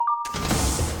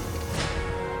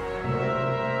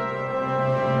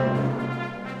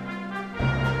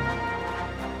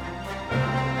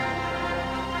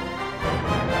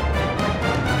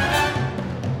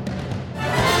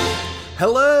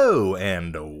Hello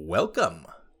and welcome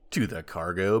to the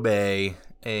Cargo Bay,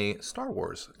 a Star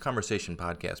Wars conversation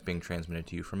podcast being transmitted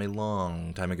to you from a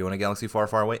long time ago in a galaxy far,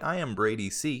 far away. I am Brady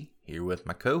C, here with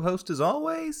my co-host as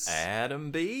always,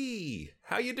 Adam B.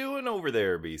 How you doing over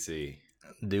there, BC?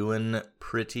 Doing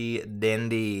pretty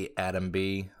dandy, Adam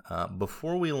B.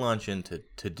 Before we launch into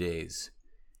today's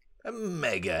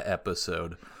mega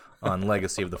episode on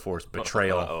Legacy of the Force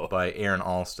Betrayal by Aaron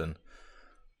Alston,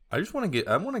 I want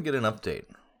to get an update.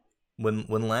 When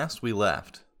last we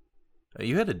left,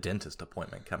 you had a dentist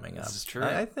appointment coming up. This is true.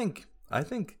 I think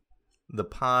the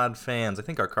pod fans, I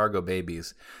think our cargo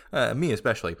babies, me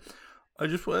especially,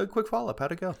 just a quick follow-up.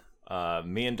 How'd it go?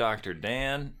 Me and Dr.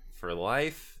 Dan for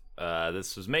life.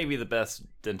 This was maybe the best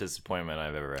dentist appointment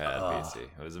I've ever had, BC.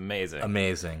 It was amazing.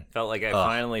 Amazing. Felt like I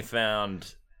finally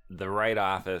found the right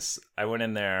office. I went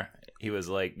in there. He was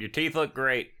like, "Your teeth look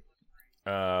great."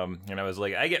 And I was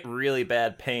like, I get really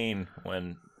bad pain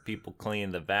when people clean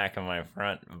the back of my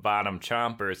front bottom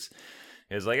chompers.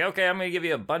 He was like, okay, I'm going to give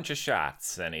you a bunch of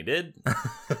shots. And he did.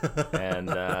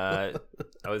 And I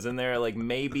was in there like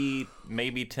maybe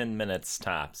 10 minutes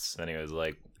tops. And he was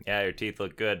like, yeah, your teeth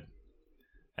look good.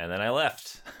 And then I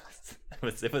left. It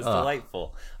was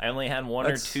delightful. I only had one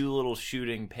or two little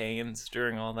shooting pains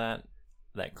during all that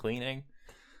cleaning.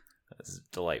 It was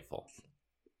delightful.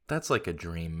 That's like a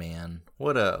dream, man.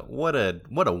 What a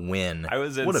win. I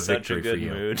was in what a such victory a good for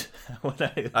you. mood.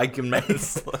 I can make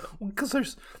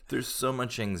because there's so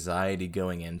much anxiety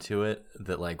going into it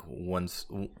that like we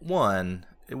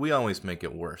always make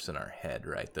it worse in our head,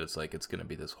 right? That it's like it's going to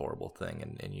be this horrible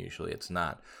thing, and usually it's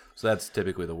not. So that's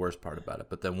typically the worst part about it.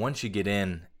 But then once you get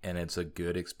in and it's a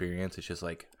good experience, it's just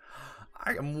like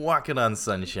I'm walking on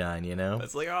sunshine, you know?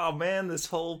 It's like, oh man, this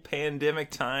whole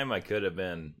pandemic time I could have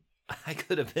been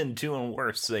doing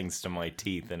worse things to my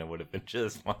teeth, and it would have been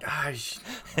just fine. Gosh,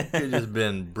 I could have just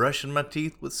been brushing my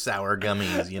teeth with sour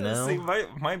gummies, you know? See,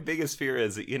 my biggest fear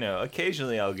is that,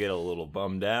 occasionally I'll get a little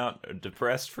bummed out or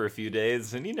depressed for a few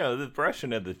days, and, the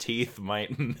brushing of the teeth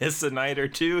might miss a night or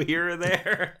two here or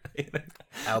there.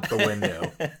 Out the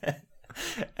window.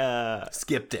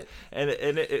 Skipped it. And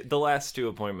the last two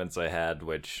appointments I had,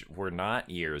 which were not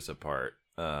years apart,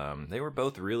 they were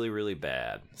both really, really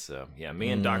bad. So, yeah, me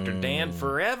and Dr. Dan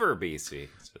forever, BC.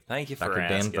 So thank you for Dr.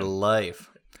 asking. Dan for life.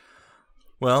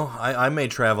 Well, I may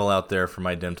travel out there for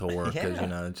my dental work because,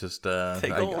 it's just...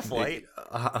 Take a little flight.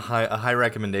 A high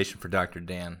recommendation for Dr.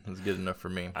 Dan is good enough for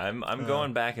me. I'm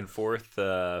going back and forth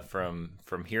from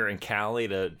here in Cali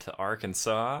to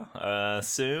Arkansas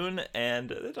soon, and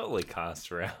it only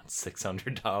costs around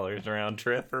 $600 round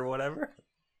trip or whatever.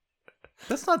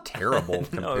 That's not terrible.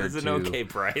 No, it's an okay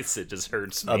price. It just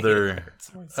hurts me. It's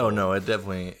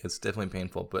definitely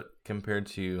painful. But compared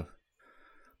to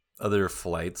other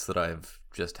flights that I've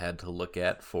just had to look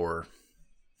at for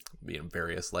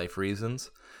various life reasons,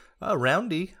 a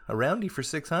roundy for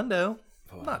 $600.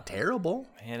 Not terrible.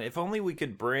 Man, if only we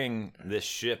could bring this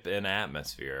ship in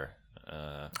atmosphere.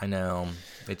 I know.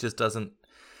 It just doesn't.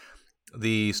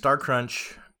 The Star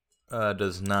Crunch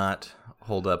does not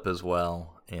hold up as well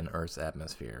in Earth's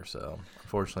atmosphere, so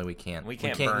unfortunately we can't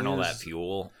burn all that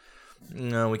fuel.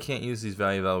 No, we can't use these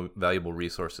valuable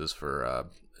resources for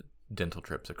dental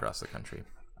trips across the country.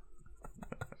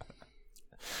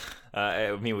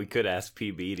 We could ask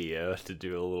PBDO to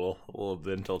do a little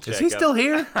dental checkup. Is he still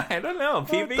here? I don't know.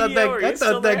 PBDO, are you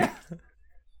still there?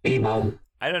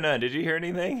 I don't know. Did you hear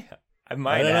anything? I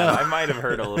might have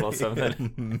heard a little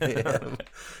something.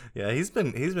 Yeah, he's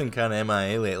been kind of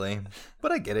MIA lately,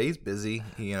 but I get it. He's busy.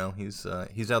 He's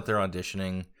out there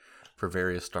auditioning for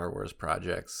various Star Wars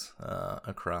projects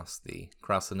across the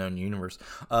known universe.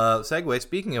 Segue.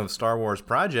 Speaking of Star Wars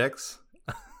projects.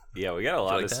 Yeah, we got a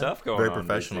lot of stuff going on. Very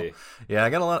professional. Yeah, I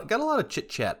got a lot of chit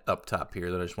chat up top here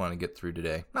that I just want to get through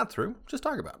today. Not through, just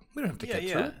talk about. We don't have to get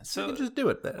through it. So we can just do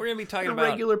it. We're gonna be talking at a about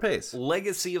regular pace.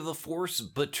 Legacy of the Force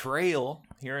Betrayal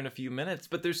here in a few minutes,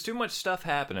 but there's too much stuff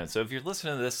happening. So if you're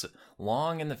listening to this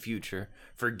long in the future,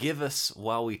 forgive us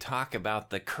while we talk about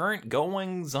the current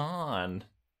goings on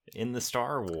in the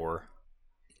Star War.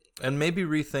 And maybe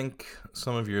rethink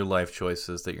some of your life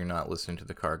choices that you're not listening to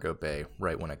the Cargo Bay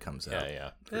right when it comes out.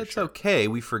 Yeah. It's okay.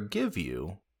 We forgive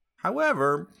you.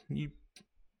 However, you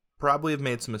probably have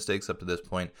made some mistakes up to this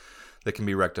point that can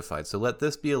be rectified. So let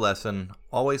this be a lesson.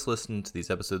 Always listen to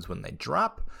these episodes when they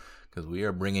drop, because we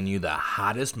are bringing you the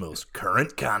hottest, most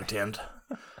current content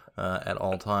at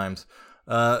all times.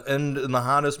 And the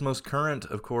hottest, most current,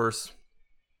 of course,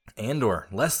 Andor,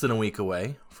 less than a week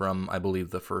away from, I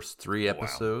believe, the first 3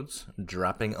 episodes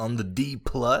dropping on the D+.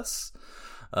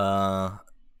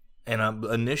 And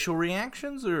initial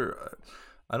reactions, or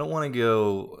I don't want to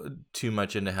go too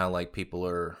much into how like people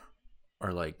are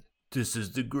like, this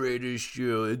is the greatest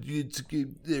show.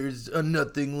 There's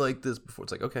nothing like this before.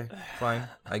 It's like, okay, fine.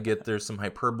 I get there's some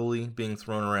hyperbole being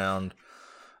thrown around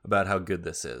about how good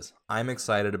this is. I'm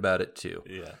excited about it too.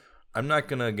 Yeah. I'm not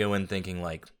gonna go in thinking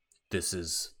like this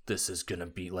is gonna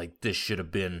be like, this should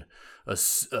have been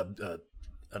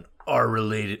an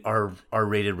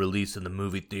R-rated release in the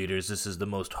movie theaters. This is the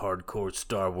most hardcore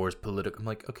Star Wars political. I'm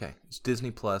like, okay, it's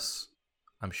Disney Plus.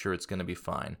 I'm sure it's gonna be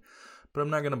fine, but I'm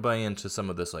not gonna buy into some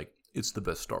of this like, it's the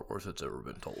best Star Wars that's ever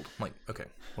been told. I'm like, okay,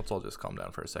 let's all just calm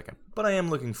down for a second. But I am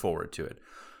looking forward to it.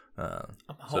 I'm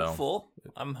hopeful.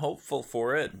 I'm hopeful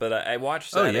for it. But I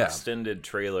watched that extended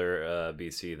trailer,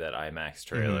 BC, that IMAX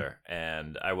trailer,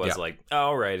 and I was like, oh,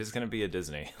 all right, it's gonna be a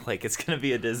Disney. Like, it's gonna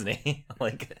be a Disney.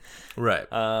 Like, right.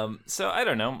 So I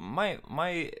don't know.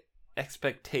 My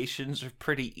expectations are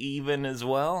pretty even as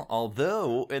well.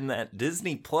 Although in that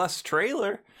Disney Plus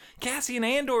trailer, Cassian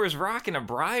Andor is rocking a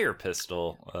Briar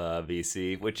pistol,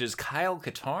 VC, which is Kyle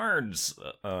Katarn's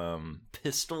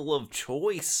pistol of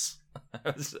choice.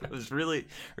 I was really,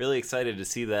 really excited to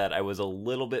see that. I was a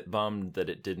little bit bummed that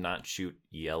it did not shoot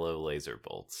yellow laser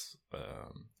bolts.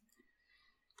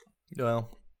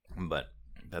 Well, but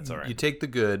that's all right. You take the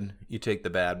good, you take the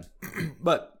bad.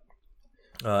 But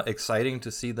exciting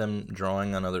to see them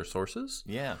drawing on other sources.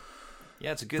 Yeah,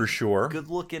 it's a good, for sure, good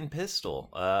looking pistol.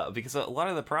 Because a lot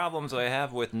of the problems I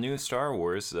have with new Star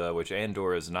Wars, which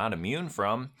Andor is not immune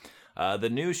from, the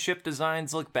new ship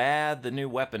designs look bad. The new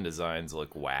weapon designs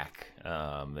look whack.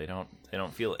 They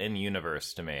don't feel in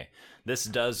universe to me. This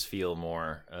does feel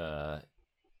more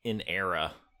in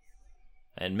era,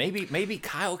 and maybe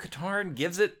Kyle Katarn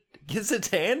gives it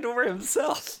to Andor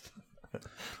himself.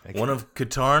 One of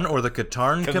Katarn or the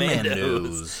Katarn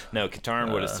Commandos. No,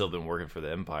 Katarn would have still been working for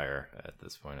the Empire at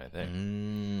this point, I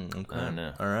think. Okay. I don't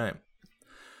know. All right.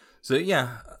 So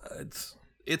yeah,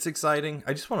 it's exciting.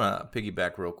 I just want to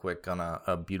piggyback real quick on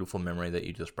a beautiful memory that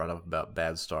you just brought up about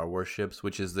bad Star Wars ships,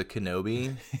 which is the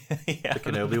Kenobi, the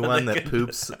Kenobi one that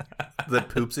poops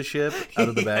a ship out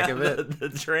of the back of it. The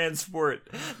transport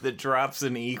that drops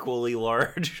an equally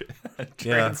large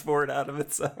transport out of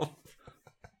itself.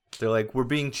 They're like, we're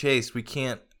being chased. We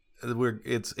can't.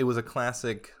 It was a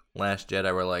classic Last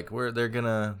Jedi. We're like, they're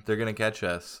gonna catch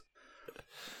us.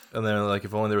 And then like,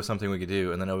 if only there was something we could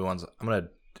do. And then Obi-Wan's, I'm gonna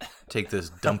take this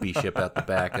dumpy ship out the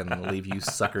back and leave you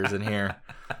suckers in here.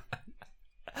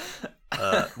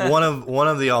 One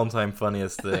of the all-time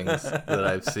funniest things that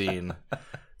I've seen.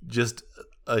 Just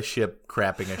a ship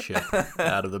crapping a ship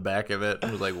out of the back of it. I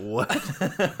was like, what?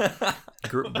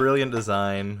 Brilliant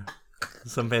design.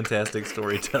 Some fantastic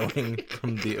storytelling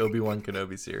from the Obi-Wan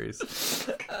Kenobi series.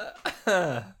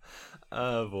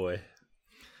 Oh boy.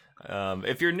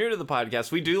 If you're new to the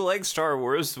podcast, we do like Star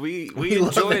Wars. We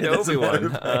enjoyed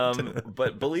Obi-Wan.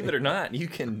 But believe it or not, you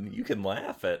can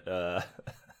laugh at the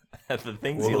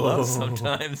things you love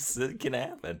sometimes. It can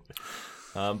happen.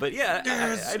 But yeah,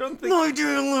 I don't think... My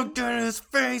dude looked at his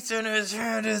face and his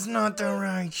head is not the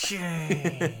right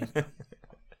shade.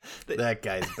 That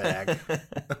guy's back.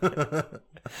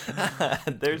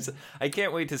 I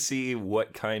can't wait to see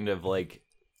what kind of like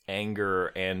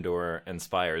anger Andor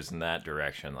inspires in that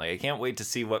direction. Like, I can't wait to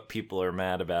see what people are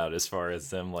mad about as far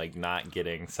as them like not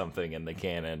getting something in the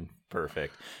canon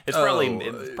perfect.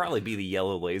 It'd probably be the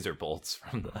yellow laser bolts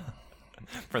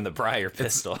from the Briar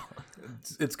pistol.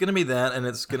 It's gonna be that, and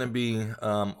it's gonna be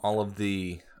all of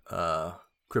the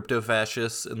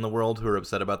crypto-fascists in the world who are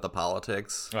upset about the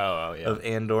politics of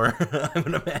Andor. I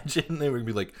would imagine they would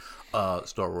be like,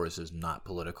 Star Wars is not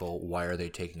political. Why are they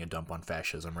taking a dump on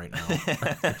fascism right now?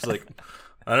 It's like,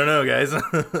 I don't know, guys.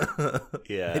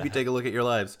 Yeah. Maybe take a look at your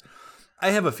lives.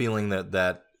 I have a feeling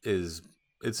that is,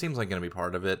 it seems like going to be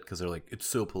part of it, because they're like, it's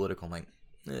so political. I'm like,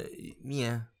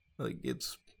 yeah, like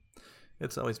it's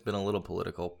always been a little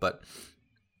political, but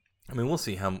I mean, we'll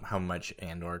see how much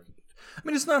Andor... I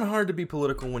mean, it's not hard to be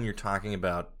political when you're talking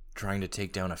about trying to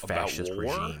take down a fascist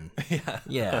regime.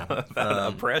 Yeah.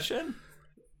 About oppression?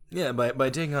 Yeah,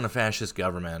 by taking on a fascist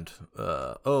government.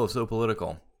 So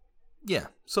political. Yeah,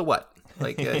 so what?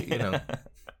 Like, you know,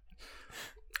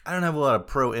 I don't have a lot of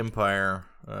pro-Empire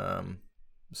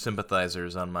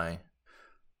sympathizers on my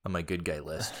good guy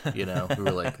list, you know, who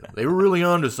were like, they were really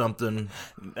onto something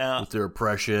with their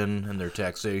oppression and their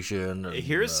taxation. And,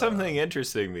 here's something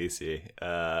interesting, VC.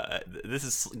 This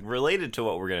is related to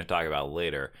what we're going to talk about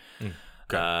later.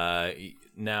 Okay.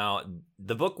 Now,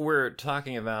 the book we're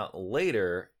talking about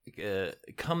later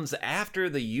comes after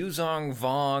the Yuzong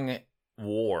Vong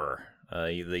War, the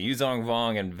Yuzong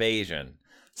Vong invasion.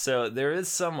 So there is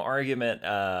some argument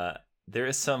there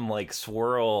is some like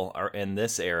swirl in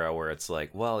this era where it's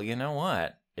like, well, you know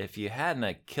what? If you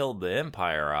hadn't killed the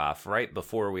Empire off right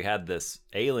before we had this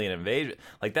alien invasion,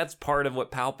 like that's part of what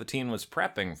Palpatine was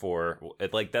prepping for.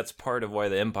 Like that's part of why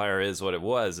the Empire is what it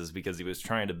was, is because he was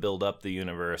trying to build up the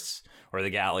universe or the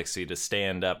galaxy to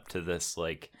stand up to this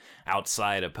like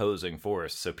outside opposing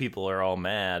force. So people are all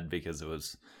mad because it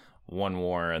was one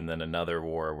war and then another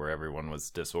war where everyone was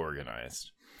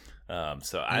disorganized.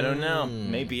 So I don't know.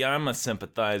 Maybe I'm a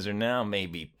sympathizer now.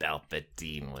 Maybe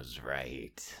Palpatine was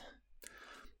right.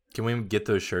 Can we get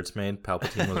those shirts made?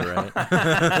 Palpatine was right.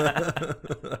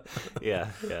 Yeah.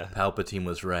 Palpatine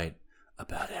was right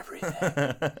about everything.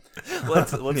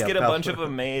 let's get a bunch of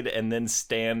them made and then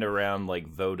stand around like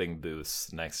voting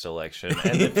booths next election,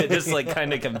 and it just like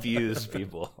kind of confuse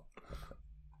people.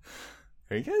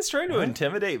 Are you guys trying to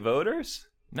intimidate voters?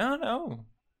 No.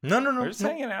 We're just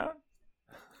hanging out.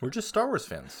 We're just Star Wars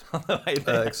fans,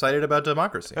 excited about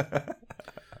democracy.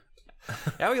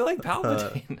 Yeah, we like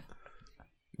Palpatine.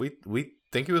 We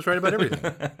think he was right about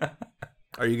everything.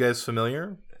 Are you guys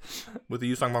familiar with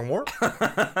the Yusong Bang War?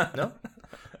 No?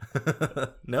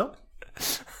 No?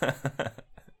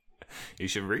 You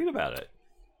should read about it.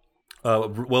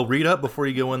 Well, read up before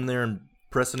you go in there and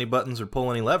press any buttons or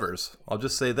pull any levers. I'll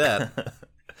just say that.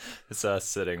 It's us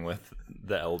sitting with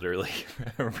the elderly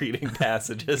reading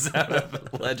passages out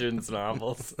of Legends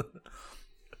novels.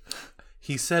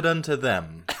 He said unto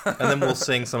them, and then we'll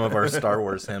sing some of our Star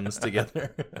Wars hymns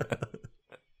together.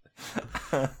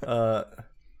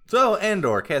 So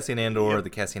Andor, Cassian Andor,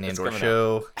 the Cassian Andor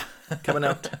show, coming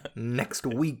out next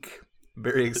week.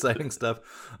 Very exciting stuff.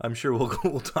 I'm sure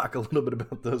we'll talk a little bit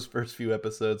about those first few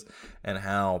episodes and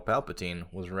how Palpatine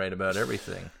was right about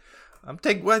everything. I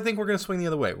think we're going to swing the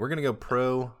other way. We're going to go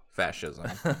pro-fascism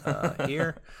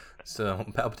here. So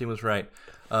Palpatine was right.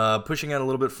 Pushing out a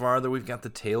little bit farther, we've got the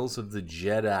Tales of the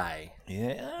Jedi.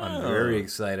 Yeah. I'm very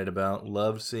excited about.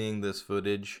 Loved seeing this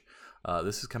footage.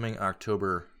 This is coming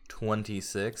October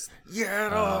 26th.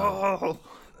 Yaddle!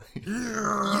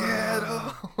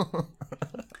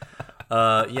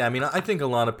 Yeah, I mean, I think a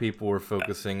lot of people were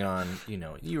focusing on,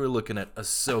 you were looking at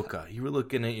Ahsoka, you were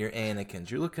looking at your Anakins,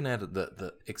 you're looking at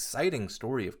the exciting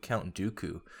story of Count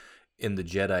Dooku in the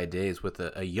Jedi days with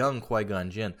a young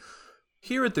Qui-Gon Jinn.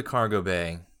 Here at the Cargo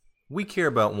Bay, we care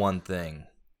about one thing,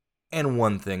 and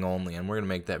one thing only, and we're going to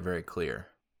make that very clear.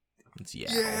 It's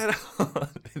Yaddle.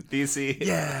 DC.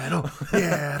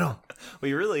 Yaddle.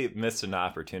 We really missed an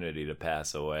opportunity to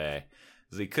pass away.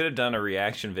 Because we could have done a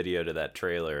reaction video to that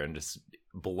trailer and just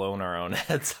blown our own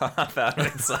heads off out of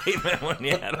excitement when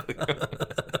Yaddle.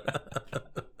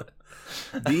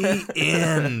 The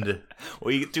end.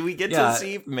 Do we get to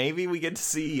see? Maybe we get to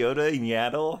see Yoda and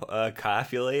Yaddle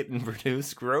copulate and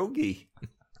produce Grogi.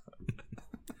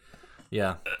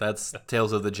 Yeah, that's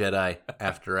Tales of the Jedi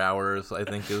After Hours, I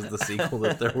think, is the sequel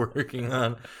that they're working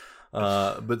on.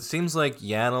 But it seems like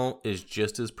Yaddle is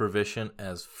just as proficient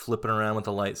as flipping around with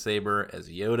a lightsaber as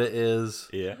Yoda is.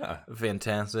 Yeah.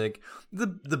 Fantastic. The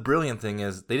brilliant thing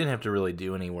is they didn't have to really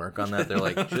do any work on that. They're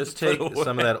like, just take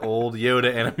some of that old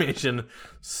Yoda animation,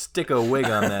 stick a wig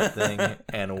on that thing,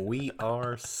 and we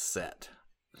are set.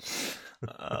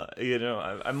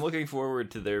 I'm looking forward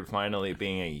to there finally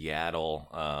being a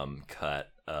Yaddle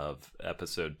cut of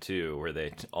episode 2 where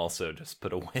they also just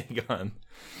put a wig on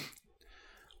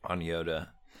Yoda.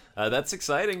 That's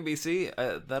exciting,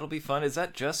 BC. That'll be fun. Is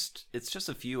that it's just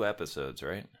a few episodes,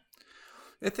 right?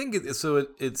 I think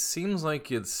it seems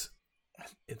like it's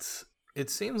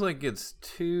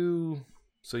two.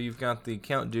 So you've got the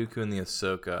Count Dooku and the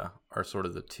Ahsoka are sort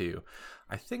of the two.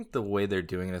 I think the way they're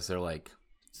doing this, they're like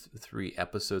 3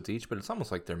 episodes each, but it's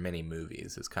almost like they're mini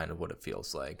movies is kind of what it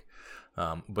feels like.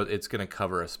 But it's going to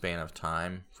cover a span of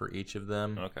time for each of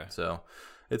them. Okay. So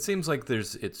it seems like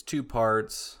it's 2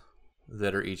 parts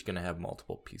that are each going to have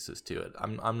multiple pieces to it.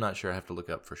 I'm not sure. I have to look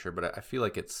up for sure, but I feel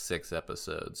like it's 6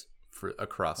 episodes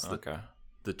across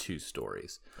the 2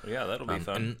 stories. Yeah, that'll be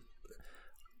fun. And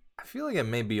I feel like it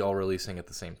may be all releasing at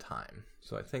the same time,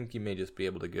 so I think you may just be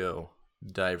able to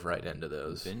dive right into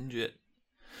those. Binge it.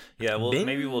 Yeah, well,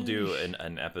 maybe we'll do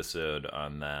an episode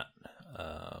on that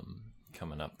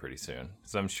coming up pretty soon.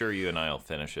 So I'm sure you and I will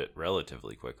finish it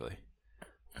relatively quickly.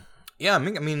 Yeah, I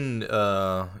mean,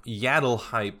 Yaddle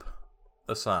hype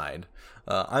aside,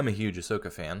 I'm a huge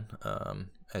Ahsoka fan,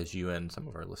 as you and some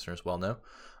of our listeners well know.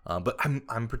 But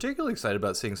I'm particularly excited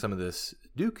about seeing some of this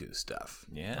Dooku stuff.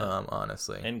 Yeah,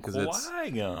 honestly, and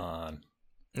Qui-Gon.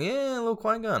 Yeah, a little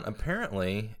Qui-Gon.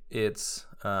 Apparently, it's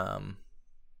I'm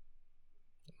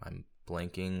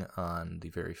blanking on the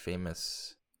very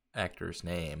famous actor's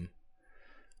name.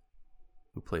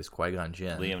 who plays Qui-Gon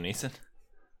Jinn. Liam Neeson?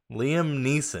 Liam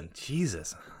Neeson.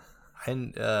 Jesus.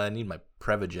 I need my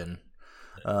Prevagen.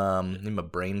 Need my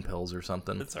brain pills or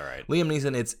something. That's all right. Liam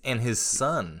Neeson, and his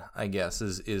son, I guess,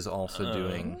 is also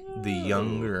doing the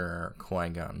younger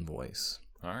Qui-Gon voice.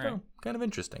 All right. So, kind of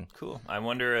interesting. Cool. I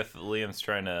wonder if Liam's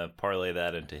trying to parlay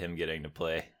that into him getting to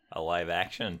play a live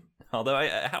action. Although,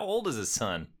 how old is his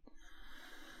son?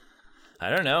 I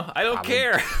don't know. I don't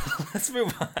care. Let's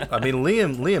move on. I mean,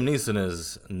 Liam Neeson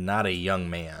is not a young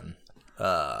man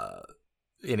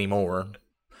anymore.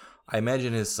 I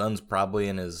imagine his son's probably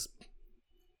in his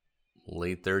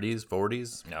late 30s,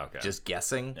 40s. Okay. Just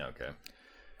guessing. Okay.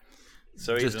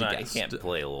 So he can't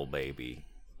play a little baby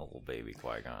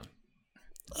Qui-Gon.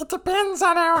 It depends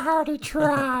on how hard he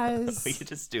tries. We could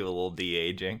just do a little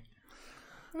de-aging.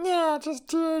 Yeah, just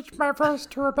teach my voice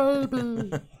to a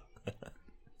baby.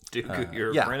 Dooku,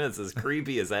 your apprentice is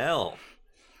creepy as hell.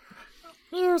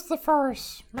 Use the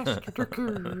Force, Mr.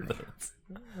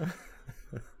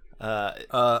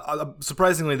 Dooku.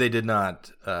 Surprisingly, they did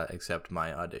not accept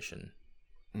my audition.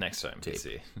 Next time,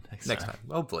 PC. Next time.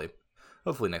 Hopefully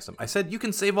next time. I said you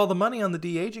can save all the money on the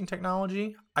de-aging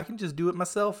technology. I can just do it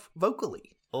myself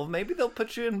vocally. Well, maybe they'll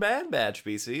put you in Bad Batch,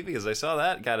 BC, because I saw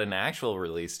that got an actual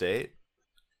release date.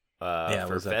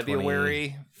 For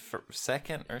February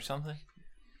 2nd or something.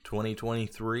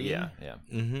 2023. Yeah.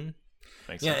 Mm-hmm.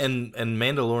 Makes yeah, sense. and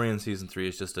Mandalorian season 3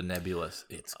 is just a nebulous.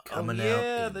 It's coming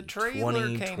out in the trailer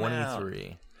 2023. came out.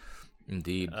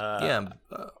 Indeed.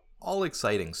 All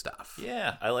exciting stuff.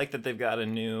 Yeah, I like that they've got a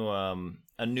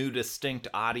new distinct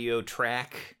audio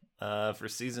track for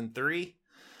season 3.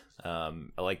 I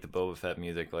like the Boba Fett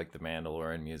music, I like the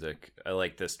Mandalorian music. I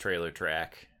like this trailer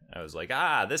track. I was like,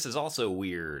 this is also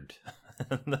weird.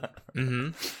 Mm-hmm.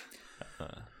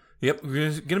 Yep, we're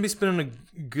going to be spending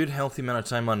a good, healthy amount of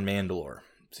time on Mandalore,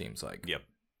 seems like. Yep.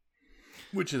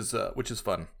 Which is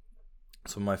fun.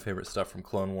 Some of my favorite stuff from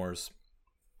Clone Wars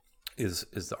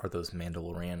are those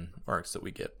Mandalorian arcs that we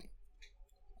get.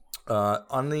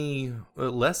 On the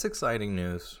less exciting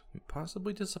news,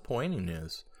 possibly disappointing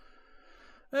news,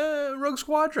 Rogue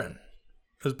Squadron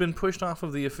has been pushed off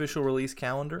of the official release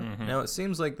calendar. Mm-hmm. Now, it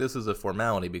seems like this is a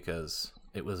formality because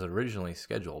it was originally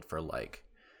scheduled for,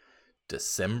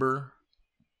 December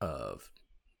of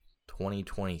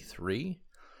 2023.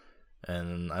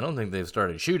 And I don't think they've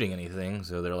started shooting anything,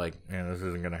 so they're like, this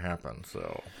isn't going to happen.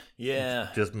 So, yeah.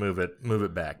 Just move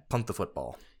it back. Punt the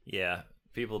football. Yeah.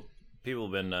 People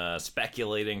have been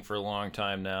speculating for a long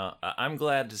time now. I'm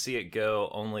glad to see it go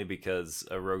only because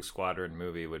a Rogue Squadron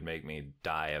movie would make me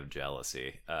die of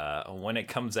jealousy. When it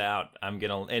comes out, I'm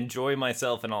going to enjoy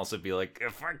myself and also be like,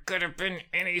 if I could have been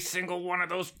any single one of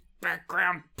those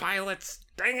background pilots,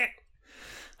 dang it.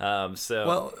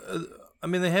 I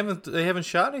mean, they haven't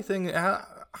shot anything.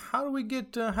 How do we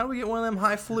get one of them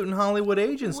highfalutin Hollywood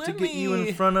agents to get you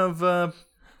in front of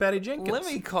Patty Jenkins? Let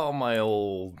me call my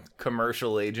old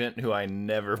commercial agent, who I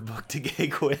never booked a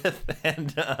gig with,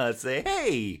 and say,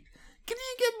 hey, can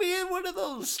you get me in one of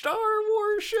those Star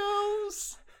Wars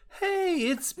shows? Hey,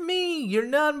 it's me, your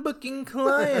non-booking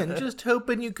client. Just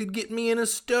hoping you could get me in a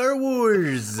Star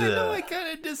Wars. I know I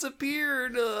kind of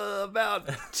disappeared about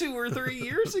 2 or 3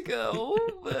 years ago,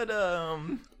 but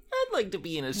I'd like to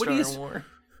be in a Star Wars.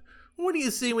 What do you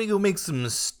say we go make some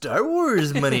Star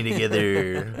Wars money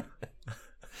together?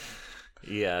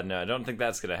 Yeah, no, I don't think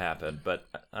that's going to happen, but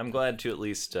I'm glad to at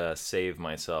least save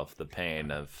myself the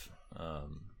pain of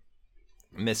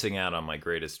missing out on my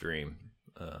greatest dream,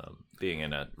 being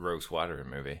in a Rogue Squadron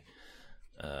movie.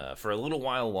 For a little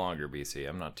while longer, BC.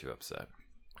 I'm not too upset.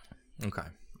 Okay.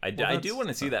 I do want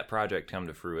to see that project come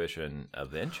to fruition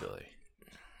eventually.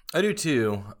 I do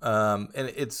too. And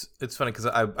it's funny because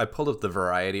I pulled up the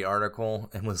Variety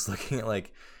article and was looking at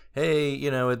hey,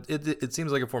 it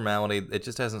seems like a formality. It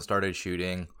just hasn't started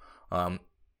shooting. But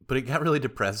it got really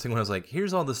depressing when I was like,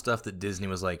 here's all the stuff that Disney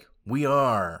was like, we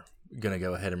are going to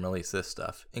go ahead and release this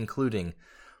stuff, including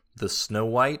the Snow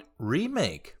White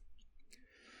remake,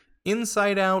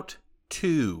 Inside Out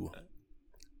 2,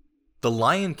 the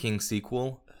Lion King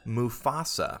sequel,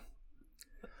 Mufasa.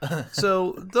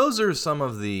 So those are some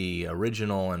of the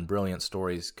original and brilliant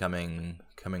stories coming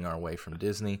our way from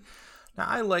Disney. Now,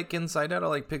 I like Inside Out. I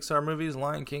like Pixar movies.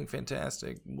 Lion King,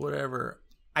 fantastic. Whatever.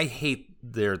 I hate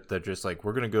they're just like,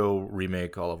 we're going to go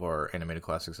remake all of our animated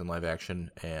classics in live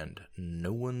action, and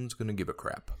no one's going to give a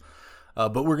crap.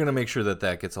 But we're going to make sure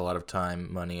that gets a lot of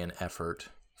time, money, and effort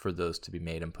for those to be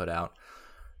made and put out.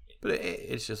 But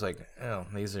it's just like,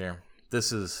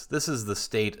 this is the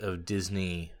state of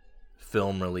Disney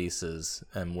film releases,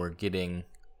 and we're getting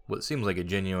what seems like a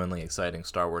genuinely exciting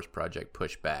Star Wars project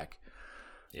pushed back.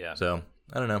 Yeah. So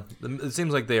I don't know. It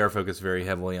seems like they are focused very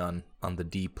heavily on the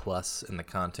D+ and the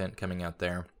content coming out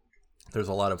there. There's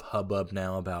a lot of hubbub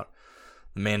now about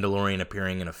the Mandalorian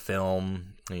appearing in a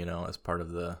film, as part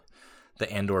of the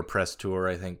Andor press tour.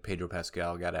 I think Pedro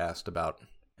Pascal got asked about,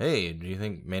 hey, do you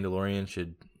think Mandalorian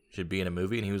should be in a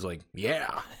movie? And he was like,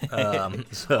 yeah. Well,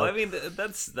 I mean,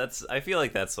 that's. I feel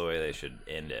like that's the way they should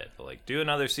end it. Like, do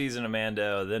another season of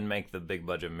Mando, then make the big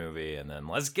budget movie, and then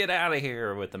let's get out of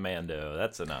here with the Mando.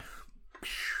 That's enough.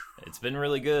 It's been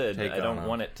really good. I don't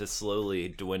want it to slowly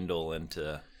dwindle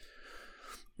into.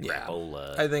 Yeah,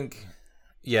 crapola. I think.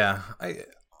 Yeah,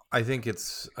 I think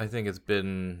it's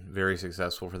been very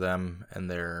successful for them, and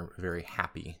they're very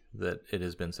happy that it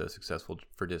has been so successful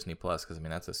for Disney Plus. Because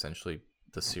that's essentially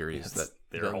the series that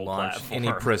launched platform.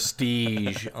 Any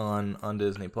prestige on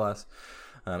Disney Plus.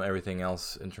 Everything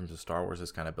else in terms of Star Wars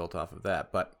is kind of built off of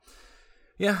that. But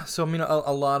yeah, so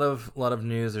a lot of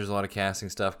news. There's a lot of casting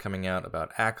stuff coming out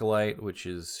about Acolyte, which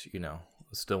is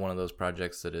still one of those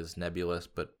projects that is nebulous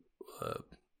but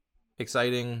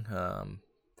exciting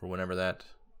for whenever that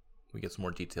we get some more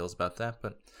details about that.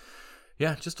 But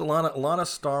yeah, just a lot of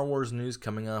Star Wars news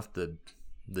coming off the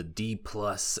D+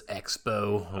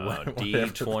 Expo.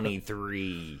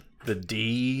 D23. The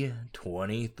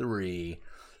D23.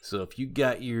 So if you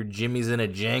got your Jimmy's in a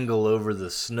Jangle over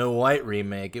the Snow White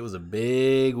remake, it was a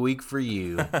big week for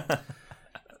you.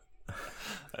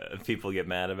 People get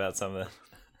mad about something.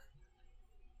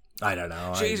 I don't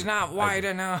know. She's not white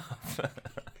enough.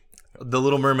 The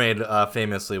Little Mermaid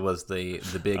famously was the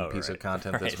big piece of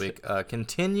content this week.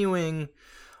 Continuing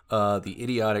the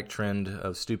idiotic trend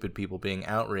of stupid people being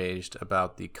outraged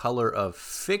about the color of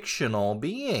fictional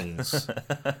beings.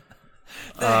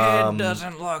 The head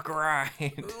doesn't look right.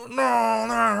 No,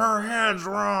 her head's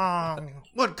wrong.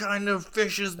 What kind of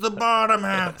fish is the bottom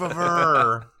half of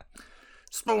her?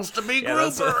 Supposed to be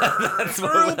grouper. That's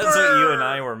what you and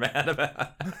I were mad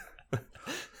about.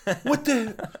 What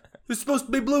the? It's supposed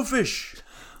to be bluefish.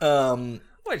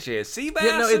 What, you sea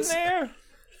bass in there?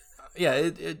 Yeah,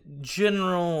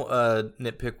 general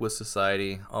nitpick with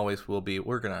society always will be.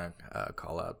 We're gonna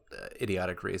call out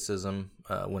idiotic racism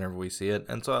whenever we see it,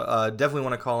 and so definitely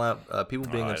want to call out people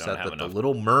being upset that the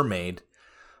Little Mermaid,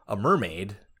 a mer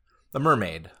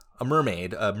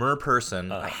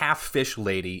person, a half fish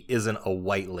lady isn't a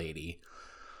white lady.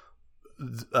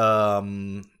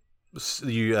 This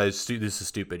is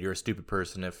stupid. You're a stupid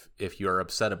person if you are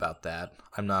upset about that.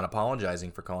 I'm not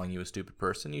apologizing for calling you a stupid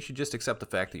person. You should just accept the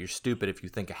fact that you're stupid if you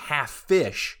think a half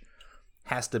fish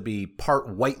has to be part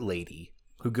white lady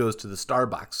who goes to the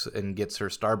Starbucks and gets her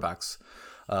Starbucks.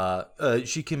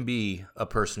 She can be a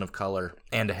person of color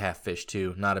and a half fish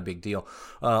too. Not a big deal.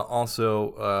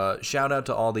 Also, shout out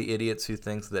to all the idiots who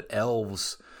think that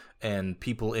elves and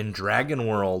people in dragon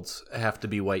worlds have to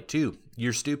be white too.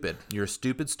 You're stupid. You're a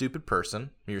stupid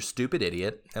person. You're a stupid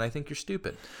idiot, and I think you're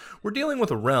stupid. We're dealing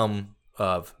with a realm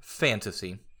of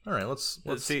fantasy. All right, let's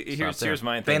see. Here's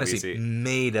my thing. Fantasy,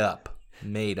 made up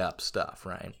stuff,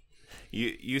 right?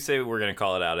 You say we're gonna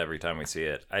call it out every time we see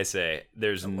it. I say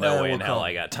there's no way in hell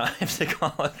I got time to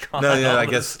call it. I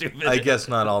guess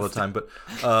not all the time, but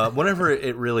whenever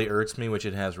it really irks me, which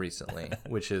it has recently,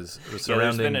 which is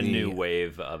surrounding. There's been a new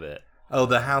wave of it. Oh,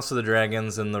 the House of the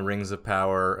Dragons and the Rings of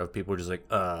Power of people just like,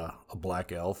 a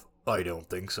black elf? I don't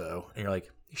think so. And you're like,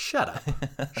 shut up.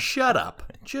 Shut up.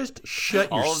 Just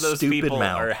shut your stupid mouth. All of those people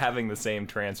are having the same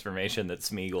transformation that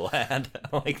Smeagol had.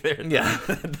 It's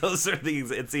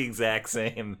the exact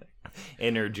same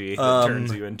energy that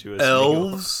turns you into a Smeagol.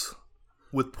 Elves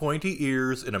with pointy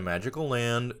ears in a magical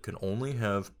land can only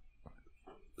have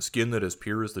skin that is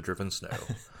pure as the driven snow.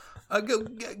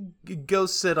 Go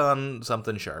sit on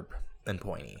something sharp and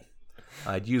pointy.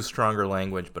 I'd use stronger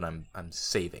language, but I'm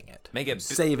saving it.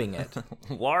 Saving it.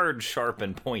 Large, sharp,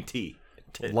 and pointy.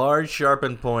 Large, sharp,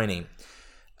 and pointy.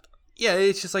 Yeah,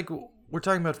 it's just like we're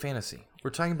talking about fantasy.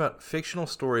 We're talking about fictional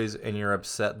stories, and you're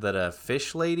upset that a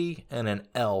fish lady and an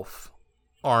elf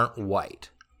aren't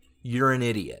white. You're an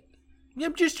idiot.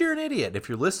 You're an idiot. If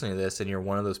you're listening to this and you're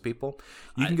one of those people,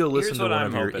 you can go listen to one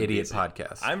of your idiot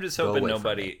podcasts. I'm just hoping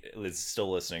nobody is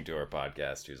still listening to our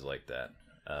podcast who's like that.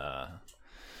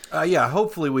 Yeah,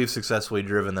 hopefully we've successfully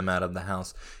driven them out of the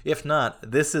house. If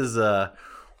not, this is final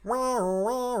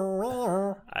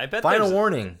warning.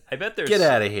 I bet there's get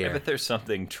out of here. I bet there's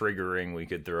something triggering we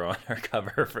could throw on our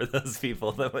cover for those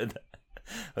people that would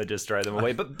just drive them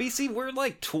away. But BC, we're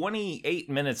like 28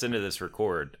 minutes into this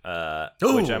record,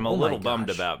 which I'm a little bummed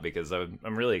about because I'm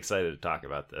really excited to talk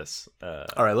about this.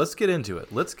 All right, let's get into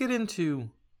it. Let's get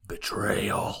into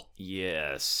Betrayal.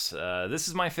 Yes. This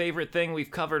is my favorite thing we've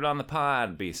covered on the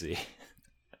pod, BC.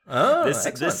 Oh, This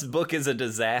excellent. book is a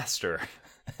disaster,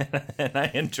 and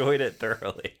I enjoyed it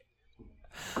thoroughly.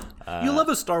 You love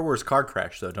a Star Wars car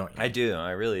crash, though, don't you? I do.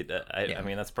 I really. Yeah. I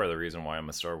mean, that's part of the reason why I'm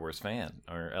a Star Wars fan,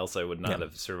 or else I would not Yeah.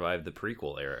 have survived the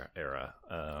prequel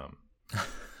era.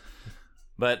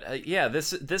 But yeah,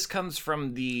 this comes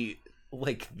from the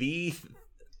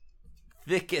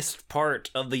thickest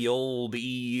part of the old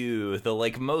EU,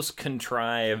 the most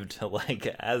contrived.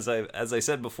 As I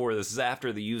said before, this is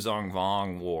after the Yuzong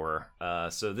Vong War.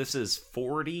 So this is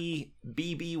 40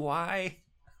 BBY.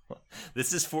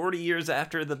 This is 40 years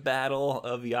after the Battle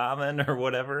of Yavin or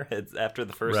whatever. It's after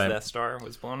the first Right. Death Star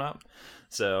was blown up.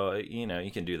 So,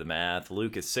 you can do the math.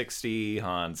 Luke is 60,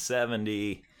 Han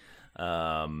 70.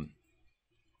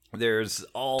 There's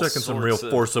all Talking some real sorts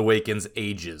of... Force Awakens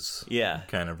ages. Yeah.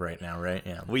 Kind of right now, right?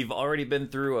 Yeah. We've already been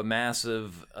through a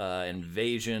massive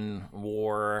invasion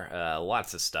war.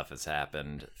 Lots of stuff has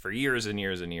happened for years and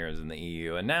years and years in the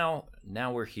EU. And now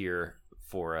we're here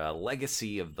for a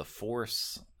Legacy of the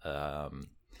Force.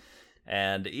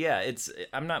 And yeah,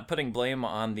 I'm not putting blame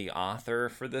on the author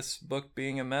for this book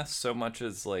being a mess so much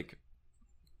as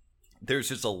there's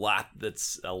just a lot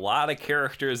of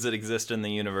characters that exist in the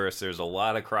universe. There's a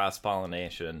lot of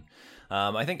cross-pollination.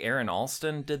 I think Aaron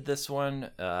Alston did this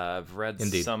one. I've read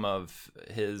Indeed. some of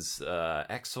his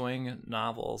X-Wing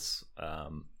novels.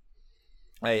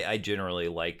 I generally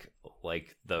like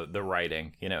the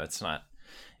writing. It's not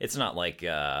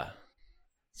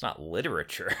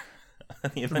literature.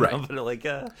 Right.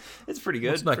 But it's pretty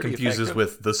good. It's not pretty confuses effective.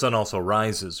 with The Sun Also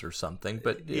Rises or something,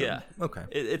 but Yeah. Okay.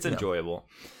 It's Yeah. enjoyable.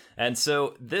 And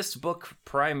so this book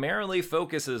primarily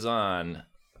focuses on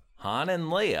Han and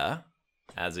Leia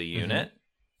as a unit.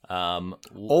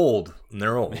 Old. And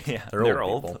they're old. Yeah, they're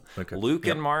old. People. Okay. Luke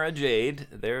Yep. and Mara Jade,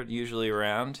 they're usually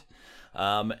around.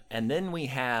 And then we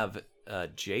have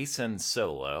Jason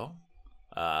Solo,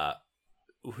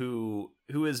 who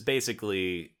is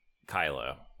basically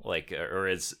Kylo.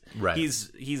 Right.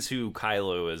 He's who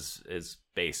Kylo is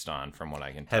based on, from what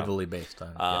I can tell. Heavily based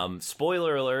on.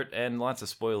 Spoiler alert, and lots of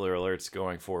spoiler alerts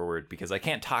going forward, because I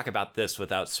can't talk about this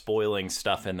without spoiling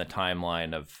stuff in the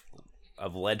timeline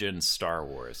of Legends Star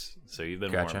Wars. So you've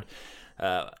been Gotcha.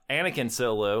 warned. Anakin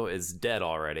Solo is dead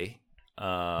already.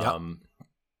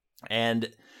 And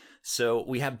so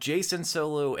we have Jason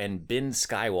Solo and Ben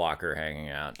Skywalker hanging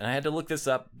out. And I had to look this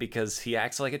up because he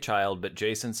acts like a child, but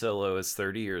Jason Solo is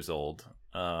 30 years old.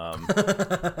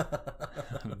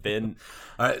 Ben...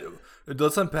 All right,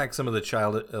 let's unpack some of the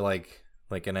child, like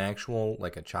an actual,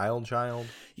 a child,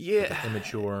 Yeah.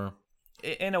 immature.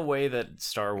 In a way that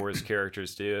Star Wars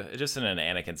characters do, just in an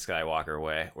Anakin Skywalker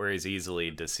way, where he's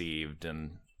easily deceived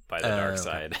and by the dark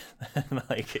Okay.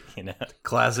 side.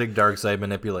 Classic dark side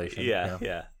manipulation.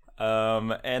 Yeah.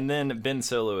 And then Ben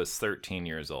Solo is 13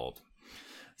 years old.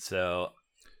 So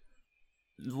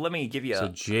let me give you So a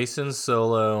Jason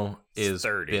Solo is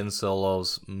 30. Ben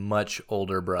Solo's much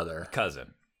older brother,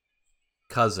 cousin,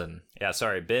 Yeah,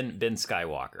 sorry, Ben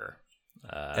Skywalker.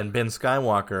 and Ben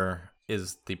Skywalker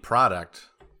is the product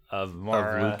Of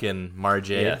Mara. of Luke and Mara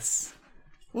Jade. Yes.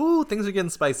 Ooh, things are getting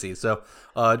spicy. So,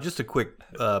 just a quick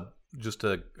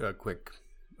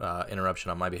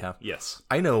interruption on my behalf. Yes.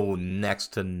 I know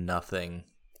next to nothing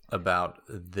about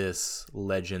this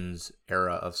Legends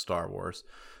era of Star Wars.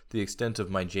 The extent of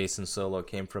my Jason Solo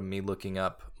came from me looking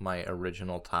up my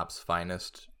original Topps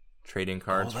Finest trading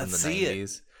cards from the let's see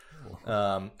it.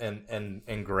 90s.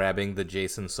 And grabbing the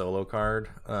Jason Solo card,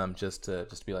 just to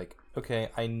be like, okay,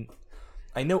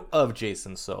 I know of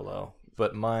Jason Solo,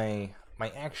 but my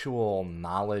actual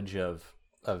knowledge of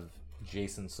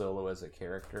Jason Solo as a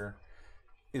character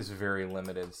is very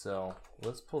limited. So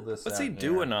let's pull this. What's out he here.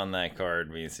 doing on that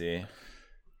card, VC?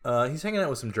 He's hanging out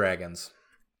with some dragons.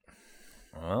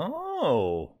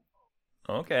 Oh.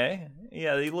 Okay.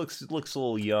 Yeah, he looks a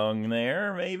little young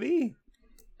there, maybe.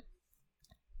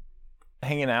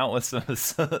 Hanging out with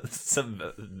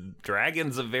some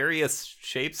dragons of various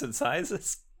shapes and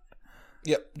sizes.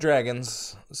 Yep,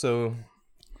 dragons. So,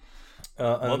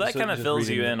 Well, that so kind of just fills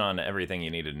you reading in on everything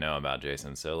you need to know about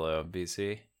Jason Solo,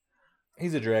 BC.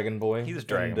 He's a dragon boy. He's a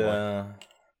dragon boy.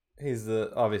 He's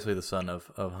obviously the son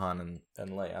of Han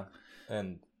and Leia,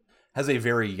 and has a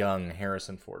very young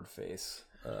Harrison Ford face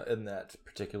in that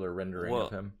particular rendering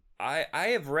of him. I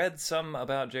have read some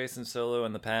about Jason Solo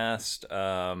in the past,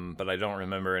 but I don't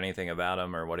remember anything about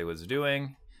him or what he was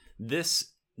doing. This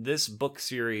book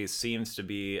series seems to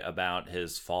be about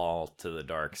his fall to the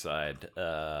dark side.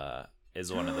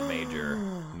 Is one of the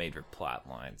major plot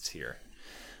lines here.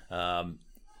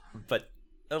 But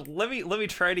let me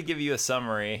try to give you a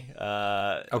summary.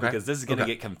 Okay. Because this is going to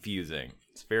Okay. get confusing.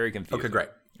 It's very confusing. Okay, great.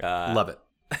 Love it.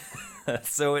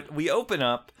 So we open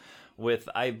up with,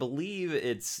 I believe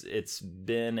it's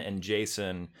Ben and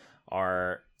Jason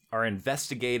are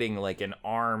investigating like an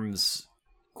arms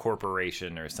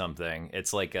corporation or something.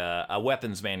 It's like a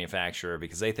weapons manufacturer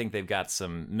because they think they've got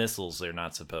some missiles they're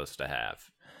not supposed to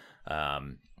have.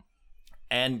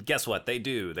 And guess what? They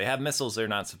do. They have missiles they're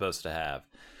not supposed to have.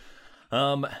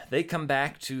 They come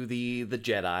back to the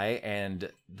Jedi, and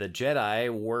the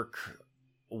Jedi work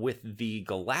with the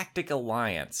Galactic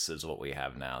Alliance is what we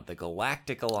have now. The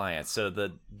Galactic Alliance. So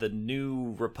the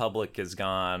new Republic is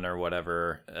gone or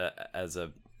whatever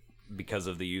because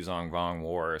of the Yuzong Vong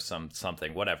War or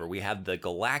something, whatever. We have the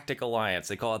Galactic Alliance.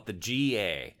 They call it the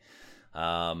GA.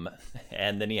 And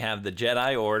then you have the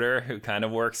Jedi Order, who kind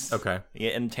of works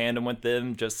in tandem with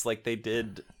them, just like they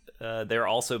did. They're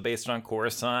also based on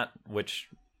Coruscant, which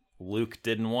Luke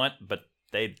didn't want, but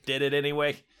they did it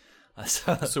anyway.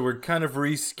 So we're kind of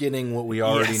reskinning what we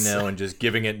already know and just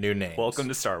giving it new names. Welcome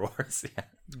to Star Wars. Yeah.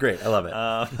 Great, I love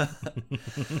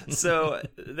it. So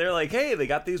they're like, hey, they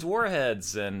got these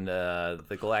warheads, and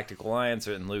the Galactic Alliance,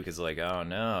 and Luke is like, oh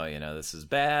no, this is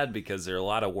bad because there are a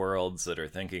lot of worlds that are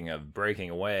thinking of breaking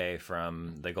away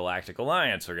from the Galactic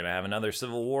Alliance. We're going to have another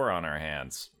civil war on our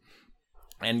hands.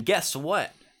 And guess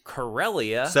what?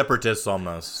 Corellia. Separatists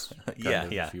almost. Yeah.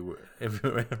 If you were,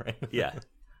 right? Yeah.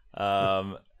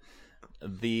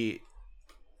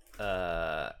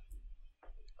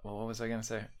 What was I going to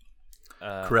say?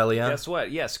 Corellia. Guess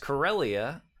what? Yes,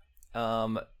 Corellia.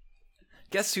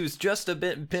 Guess who's just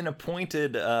been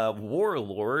appointed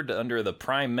warlord under the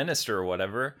prime minister or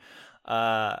whatever?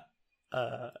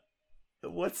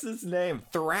 What's his name?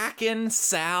 Thraken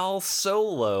Sal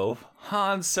Solo,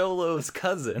 Han Solo's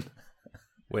cousin.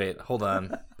 Wait, hold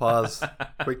on. Pause.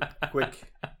 Quick. We're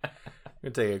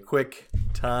gonna take a quick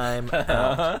time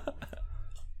out.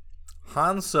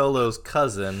 Han Solo's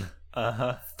cousin.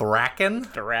 Thraken.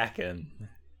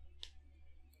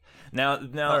 Now,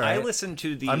 right. I listened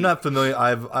to the. I'm not familiar.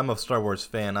 I'm a Star Wars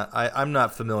fan. I'm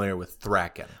not familiar with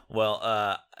Thraken. Well,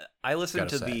 I listened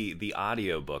to the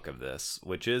audiobook of this,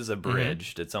 which is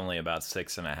abridged. It's only about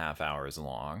 6.5 hours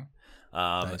long.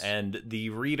 Nice. And the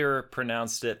reader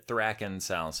pronounced it Thraken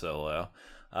Sal Solo,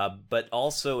 but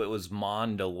also it was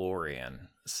Mandalorian.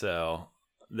 So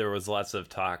there was lots of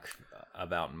talk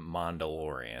about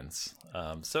Mandalorians.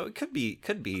 So it could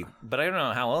be, but I don't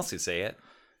know how else you say it.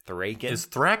 Thraken. Is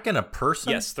Thraken a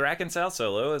person? Yes, Thraken Sal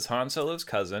Solo is Han Solo's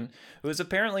cousin, who is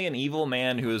apparently an evil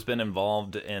man who has been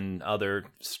involved in other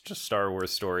Star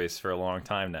Wars stories for a long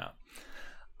time now.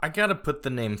 I gotta put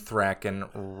the name Thraken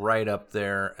right up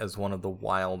there as one of the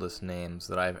wildest names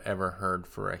that I've ever heard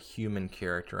for a human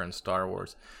character in Star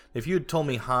Wars. If you had told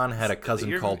me Han had a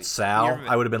cousin called Sal,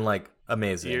 I would have been like,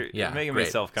 amazing. You're making me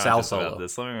self-conscious about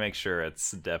this. Let me make sure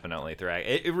it's definitely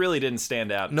Thraken. It really didn't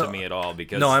stand out to me at all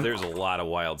because there's a lot of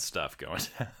wild stuff going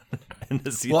down in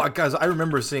this season. Well, guys, I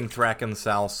remember seeing Thraken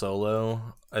Sal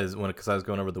Solo because I was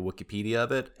going over the Wikipedia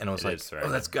of it, and I was like, oh,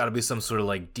 that's got to be some sort of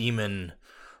like demon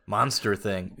monster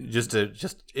thing.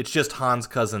 It's just Han's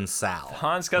cousin Sal.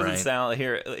 Han's cousin Sal.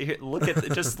 Here, look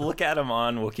at him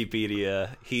on Wikipedia.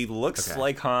 He looks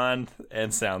like Han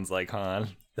and sounds like Han.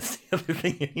 That's the other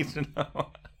thing you need to know.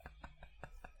 All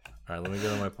right, let me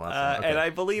go to my platform. And I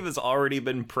believe has already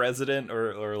been president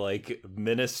or like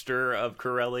minister of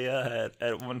Corellia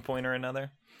at one point or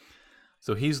another.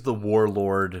 So he's the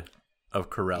warlord of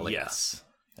Corellia. Yes.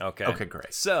 Okay. Okay,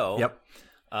 great. So. Yep.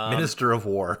 Minister of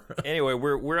War. Anyway,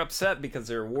 we're upset because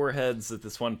there are warheads that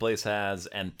this one place has,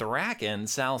 and Thraken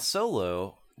Sal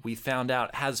Solo, we found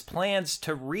out, has plans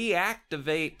to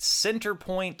reactivate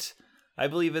Centerpoint, I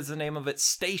believe is the name of it,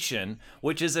 station,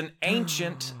 which is an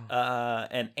ancient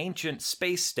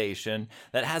space station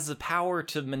that has the power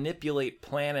to manipulate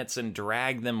planets and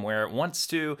drag them where it wants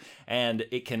to, and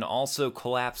it can also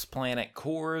collapse planet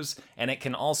cores, and it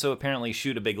can also apparently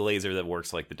shoot a big laser that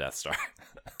works like the Death Star.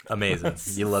 Amazing.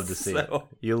 You love to see it.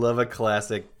 You love a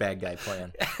classic bad guy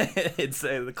plan. It's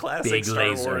the classic big Star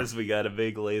laser. Wars. We got a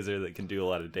big laser that can do a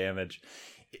lot of damage.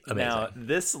 Amazing. Now,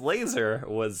 this laser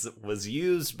was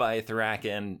used by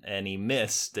Thraken, and he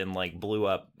missed and like blew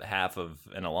up half of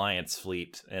an Alliance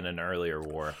fleet in an earlier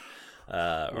war,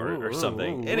 or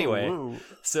something. Anyway,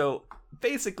 so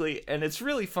basically, and it's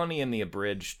really funny in the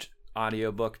abridged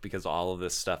audiobook because all of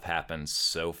this stuff happens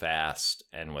so fast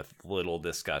and with little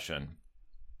discussion.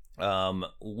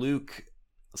 Luke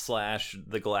 /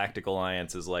 the Galactic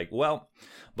Alliance is like, well,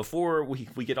 before we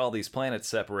get all these planets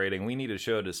separating, we need to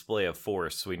show a display of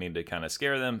force. We need to kind of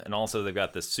scare them. And also they've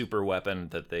got this super weapon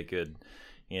that they could,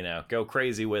 go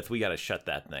crazy with. We got to shut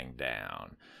that thing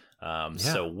down.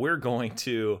 So we're going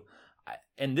to,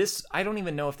 and this, I don't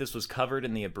even know if this was covered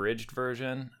in the abridged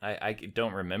version. I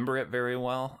don't remember it very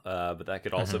well, but that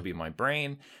could also be my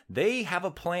brain. They have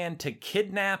a plan to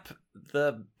kidnap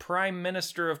the Prime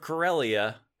Minister of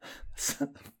Corellia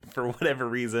for whatever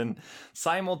reason,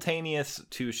 simultaneous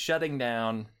to shutting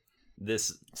down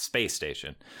this space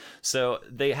station. So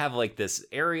they have like this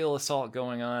aerial assault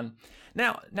going on.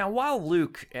 Now while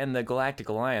Luke and the Galactic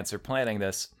Alliance are planning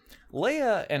this,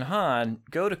 Leia and Han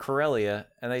go to Corellia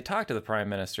and they talk to the Prime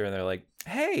Minister and they're like,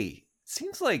 hey,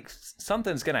 seems like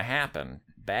something's going to happen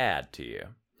bad to you.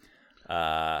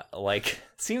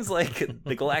 Seems like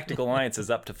the Galactic Alliance is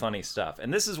up to funny stuff.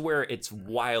 And this is where it's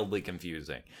wildly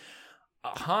confusing.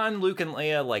 Han, Luke, and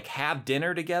Leia like have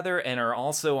dinner together and are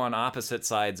also on opposite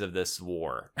sides of this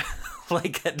war.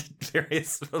 At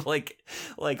various like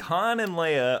Han and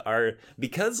Leia are,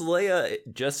 because Leia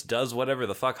just does whatever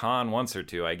the fuck Han wants her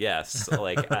to, I guess.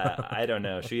 I don't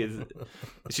know.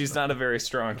 She's not a very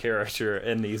strong character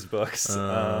in these books.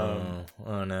 Oh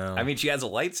no. I mean, she has a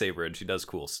lightsaber and she does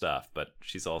cool stuff, but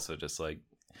she's also just like,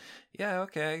 yeah,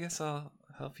 okay, I guess I'll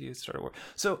help you start a war.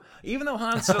 So even though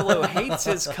Han Solo hates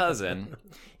his cousin,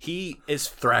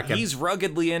 he's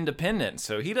ruggedly independent.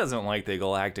 So he doesn't like the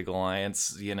Galactic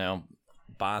Alliance,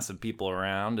 bossing people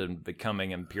around and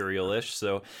becoming imperialish.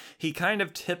 So he kind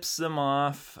of tips them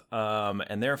off,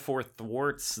 and therefore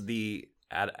thwarts the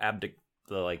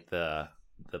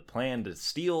plan to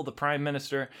steal the Prime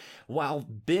Minister, while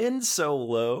Ben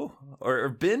Solo or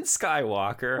Ben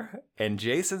Skywalker and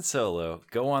Jason Solo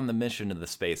go on the mission to the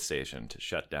space station to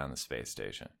shut down the space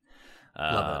station.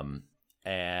 And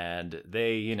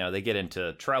they get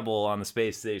into trouble on the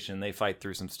space station. They fight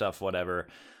through some stuff, whatever.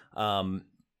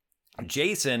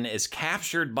 Jason is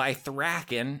captured by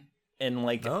Thraken in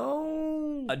a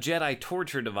Jedi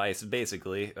torture device,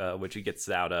 basically, which he gets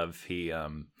out of. He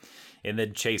and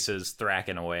then chases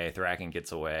Thraken away. Thraken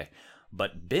gets away.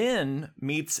 But Ben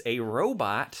meets a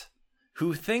robot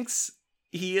who thinks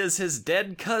he is his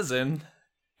dead cousin,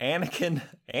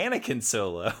 Anakin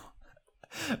Solo.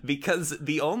 Because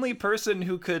the only person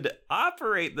who could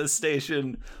operate the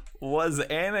station was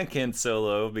Anakin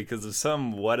Solo because of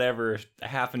some whatever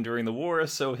happened during the war.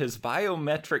 So his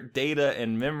biometric data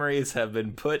and memories have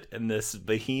been put in this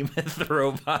behemoth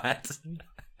robot.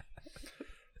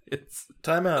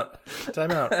 Time out.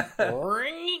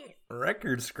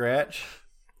 Record scratch.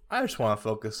 I just want to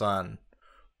focus on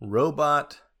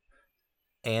robot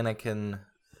Anakin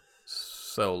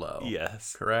Solo.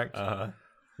 Yes. Correct?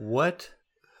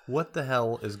 What the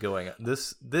hell is going on?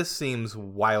 This seems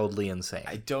wildly insane.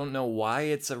 I don't know why.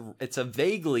 It's a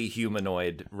vaguely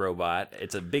humanoid robot.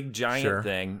 It's a big giant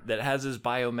thing that has his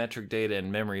biometric data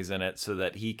and memories in it so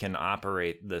that he can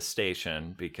operate the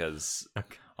station because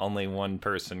only one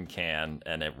person can,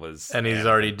 and it was... And he's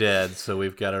already dead, so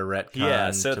we've got a retcon.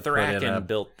 Yeah, so Thraken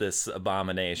built this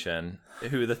abomination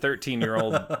who the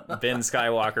 13-year-old Ben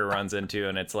Skywalker runs into,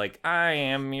 and it's like, I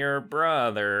am your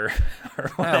brother.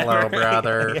 Hello,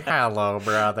 brother. Yeah. Hello,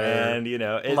 brother. And,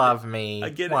 love me.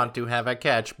 Again, want to have a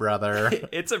catch, brother.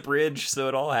 It's a bridge, so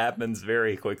it all happens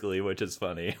very quickly, which is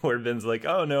funny. Where Ben's like,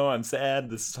 oh, no, I'm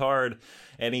sad. This is hard.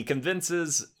 And he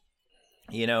convinces...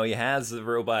 he has the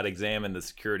robot examine the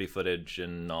security footage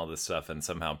and all this stuff and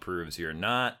somehow proves you're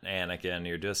not Anakin,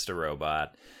 you're just a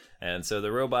robot. And so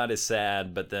the robot is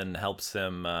sad, but then helps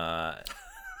him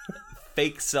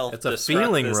fake self-destruct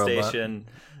the station.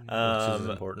 Which is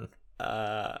important.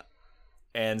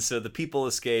 And so the people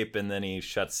escape, and then he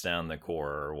shuts down the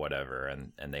core or whatever,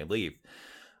 and they leave.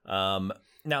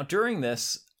 Now, during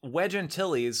this... Wedge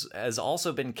Antilles has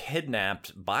also been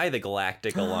kidnapped by the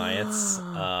Galactic Alliance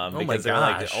because they're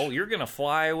like, oh, you're gonna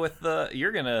fly with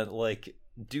you're gonna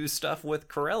do stuff with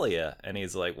Corellia, and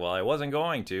he's like, well, I wasn't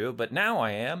going to, but now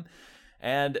I am,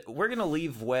 and we're gonna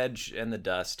leave Wedge in the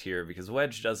dust here because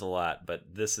Wedge does a lot, but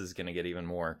this is gonna get even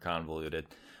more convoluted.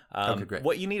 Okay, great.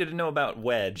 What you needed to know about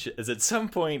Wedge is at some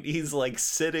point he's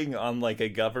sitting on a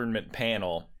government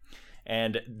panel.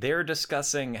 And they're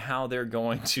discussing how they're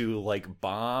going to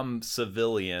bomb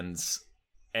civilians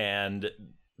and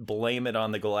blame it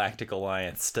on the Galactic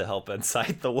Alliance to help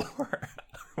incite the war.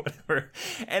 Whatever.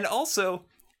 And also,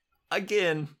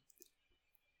 again,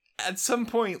 at some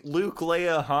point, Luke,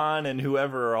 Leia, Han, and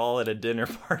whoever are all at a dinner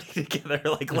party together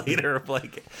later.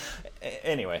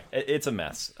 Anyway, it's a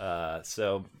mess.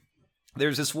 So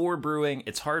there's this war brewing.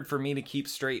 It's hard for me to keep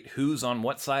straight who's on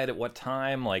what side at what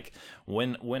time. Like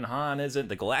when Han isn't,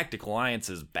 the Galactic Alliance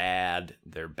is bad.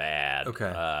 They're bad.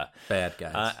 Okay. Bad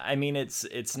guys. I mean,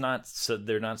 it's not so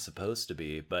they're not supposed to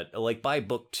be, but like by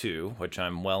book 2, which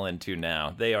I'm well into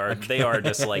now, they are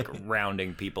just like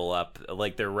rounding people up,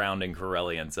 like they're rounding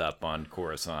Corellians up on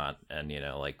Coruscant, and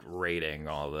like raiding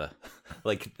all the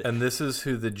like. And this is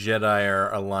who the Jedi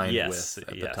are aligned with at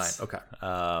the time. Okay.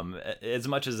 As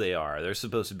much as they are, they're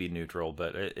supposed to be neutral,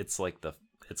 but it's like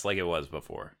it was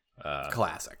before.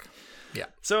 Classic. Yeah.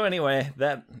 So anyway,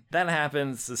 that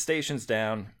happens. The station's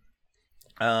down.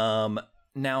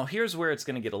 Now here's where it's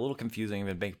going to get a little confusing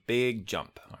and make a big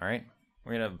jump. All right,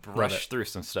 we're going to brush through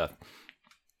some stuff.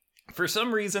 For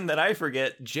some reason that I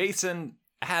forget, Jason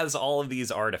has all of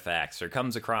these artifacts, or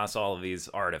comes across all of these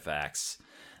artifacts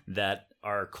that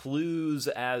are clues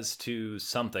as to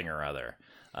something or other.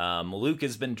 Luke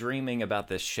has been dreaming about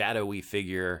this shadowy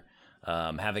figure,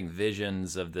 having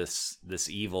visions of this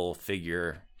evil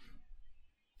figure.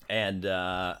 And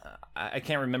I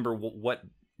can't remember what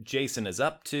Jason is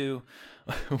up to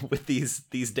with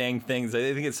these dang things.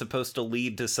 I think it's supposed to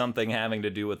lead to something having to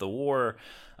do with the war.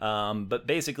 But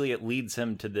basically it leads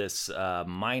him to this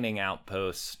mining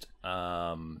outpost,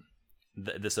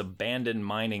 this abandoned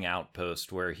mining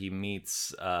outpost where he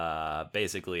meets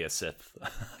basically a Sith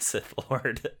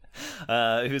Lord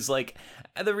who's like,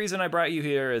 the reason I brought you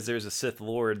here is there's a Sith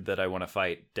Lord that I want to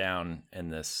fight down in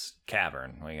this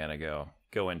cavern. We gotta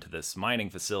go into this mining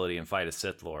facility and fight a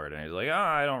Sith Lord. And he's like,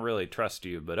 I don't really trust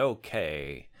you, but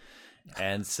okay.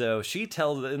 And so she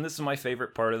tells, and this is my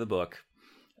favorite part of the book,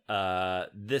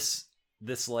 this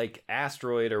like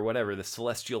asteroid or whatever, the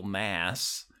celestial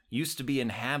mass, used to be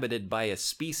inhabited by a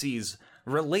species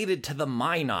related to the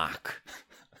Minok.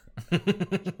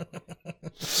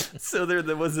 So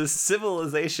there was this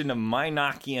civilization of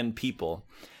Minokian people,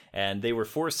 and they were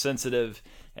force sensitive,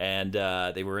 and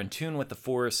they were in tune with the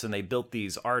Force, and they built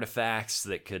these artifacts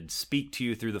that could speak to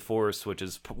you through the Force, which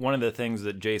is one of the things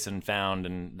that Jason found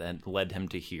and led him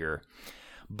to here.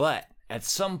 But at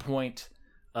some point,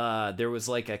 there was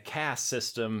like a caste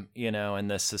system, in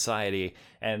this society,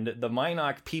 and the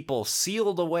Minok people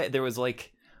sealed away. There was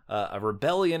like a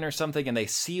rebellion or something, and they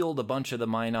sealed a bunch of the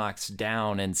Minoks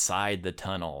down inside the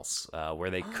tunnels where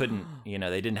they couldn't, they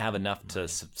didn't have enough to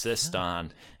subsist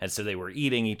on, and so they were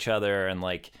eating each other, and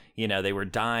they were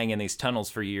dying in these tunnels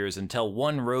for years until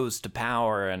one rose to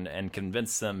power and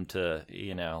convinced them to,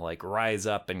 rise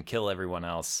up and kill everyone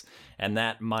else. And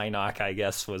that Minok, I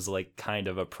guess, was like kind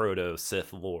of a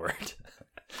proto-Sith Lord.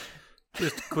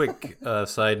 Just a quick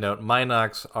side note.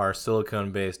 Minoks are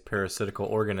silicone-based parasitical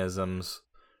organisms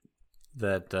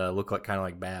that look like kind of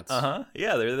like bats.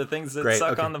 Yeah, they're the things that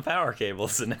suck on the power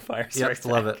cables in Empire Strikes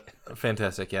Back. Love it.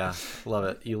 Fantastic. Yeah, love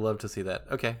it. You love to see that.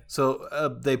 Okay,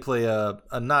 so they play a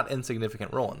not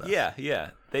insignificant role in this. Yeah.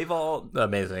 They've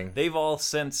all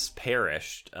since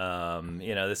perished.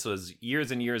 This was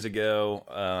years and years ago,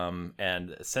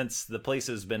 and since the place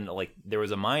has been there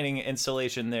was a mining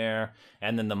installation there,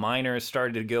 and then the miners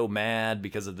started to go mad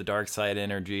because of the dark side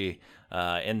energy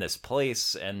in this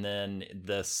place, and then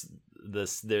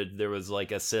there was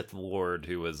like a Sith Lord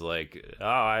who was like, oh,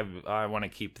 I want to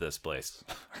keep this place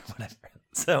or whatever.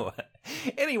 So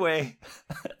anyway,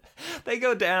 they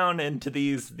go down into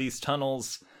these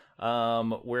tunnels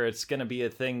where it's going to be a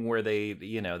thing where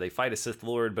they fight a Sith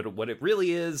Lord, but what it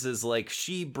really is like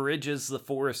she bridges the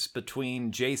Force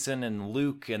between Jason and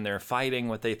Luke, and they're fighting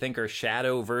what they think are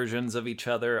shadow versions of each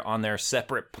other on their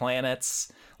separate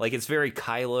planets. Like, it's very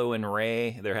Kylo and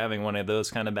Rey. They're having one of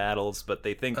those kind of battles, but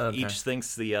they think each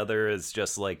thinks the other is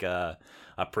just like a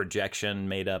projection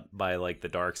made up by like the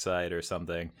dark side or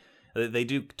something. They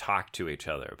do talk to each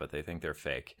other, but they think they're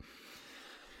fake.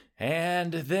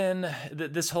 And then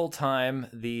this whole time,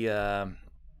 the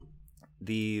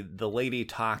lady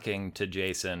talking to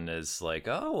Jason is like,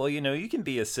 oh, well, you can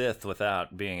be a Sith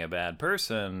without being a bad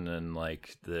person, and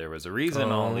like there was a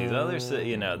reason all these other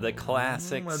the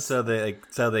classics.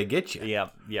 That's how they get you.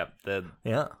 Yep.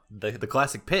 The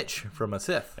classic pitch from a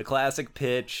Sith. A classic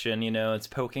pitch, and it's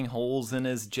poking holes in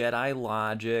his Jedi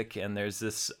logic. And there's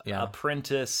this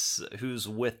apprentice who's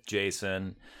with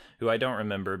Jason, who I don't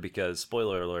remember because,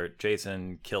 spoiler alert,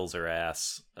 Jason kills her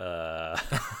ass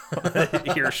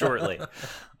here shortly.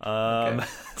 Okay.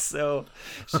 So,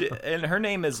 and her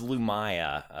name is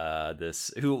Lumaya,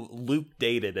 who Luke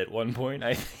dated at one point,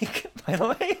 I think, by the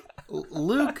way.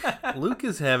 Luke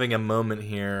is having a moment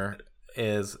here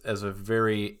as a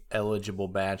very eligible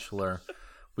bachelor.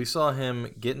 We saw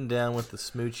him getting down with the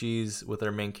smoochies with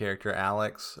our main character,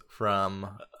 Alex,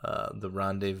 from the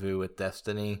Rendezvous with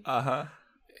Destiny.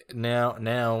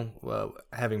 now,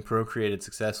 having procreated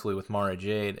successfully with Mara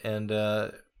Jade, and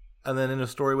then in a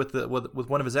story with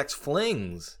one of his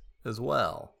ex-flings as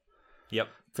well. Yep.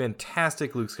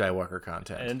 Fantastic Luke Skywalker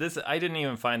content. And this, I didn't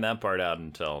even find that part out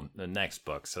until the next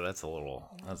book, so that's a little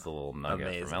nugget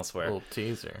Amazing. from elsewhere. A little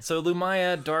teaser. So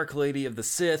Lumaya, Dark Lady of the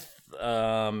Sith,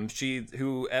 she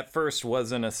who at first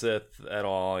wasn't a Sith at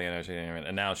all, she didn't even,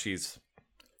 and now she's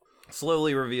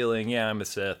slowly revealing, yeah, I'm a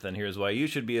Sith, and here's why you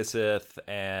should be a Sith.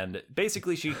 And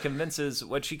basically,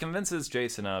 what she convinces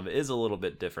Jason of is a little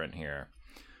bit different here,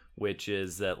 which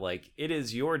is that it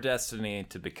is your destiny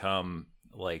to become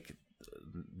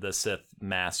the Sith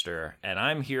master, and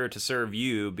I'm here to serve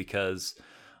you because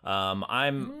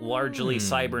I'm largely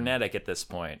cybernetic at this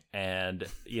point, and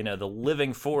the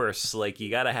living force, you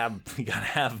gotta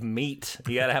have meat,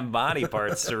 you gotta have body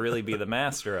parts to really be the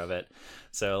master of it.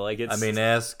 So it's,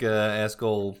 ask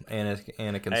old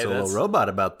Anakin Solo Robot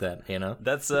about that.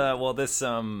 That's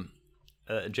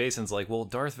Jason's like, well,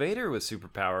 Darth Vader was super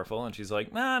powerful, and she's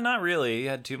like, nah, not really. He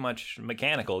had too much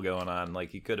mechanical going on.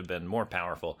 He could have been more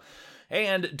powerful.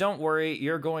 And don't worry,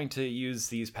 you're going to use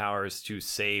these powers to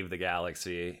save the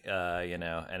galaxy,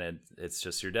 and it's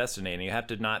just your destiny. And you have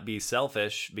to not be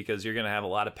selfish because you're going to have a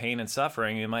lot of pain and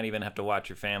suffering. You might even have to watch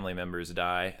your family members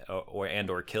die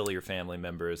or kill your family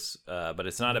members. But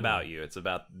it's not about you. It's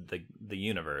about the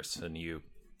universe and you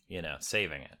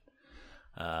saving it.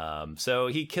 So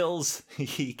he kills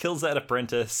that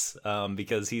apprentice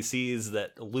because he sees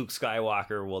that Luke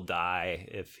Skywalker will die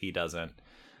if he doesn't.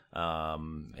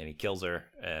 And he kills her,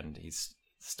 and he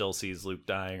still sees Luke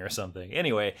dying or something.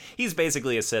 Anyway, he's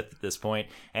basically a Sith at this point,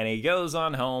 and he goes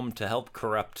on home to help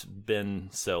corrupt Ben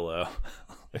Solo,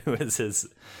 who is his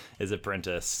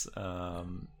apprentice,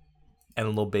 and a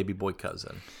little baby boy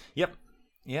cousin. Yep,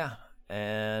 yeah,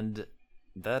 and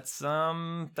that's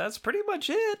pretty much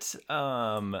it.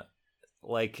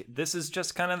 This is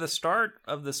just kind of the start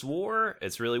of this war.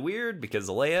 It's really weird because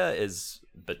Leia is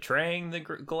betraying the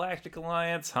Galactic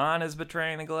Alliance. Han is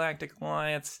betraying the Galactic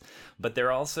Alliance. But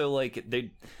they're also,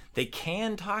 they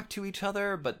can talk to each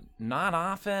other, but not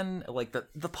often.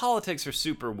 The politics are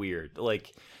super weird.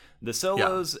 The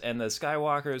Solos and the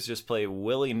Skywalkers just play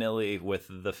willy-nilly with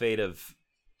the fate of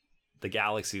the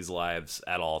galaxy's lives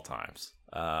at all times.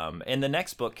 In the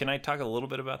next book, can I talk a little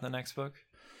bit about the next book?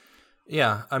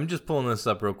 Yeah, I'm just pulling this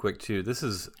up real quick, too. This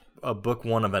is a book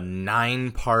 1 of a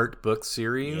 9-part book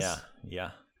series.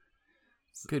 Yeah.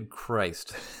 Good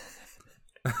Christ.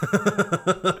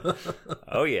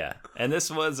 Oh, yeah. And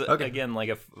this was, again,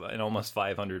 an almost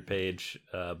 500-page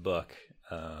book.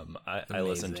 I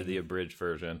listened to the abridged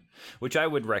version, which I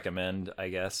would recommend, I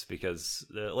guess, because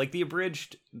the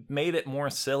abridged made it more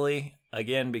silly,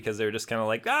 again, because they're just kind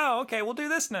of oh, okay, we'll do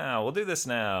this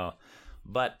now.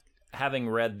 But having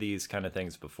read these kind of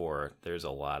things before, there's a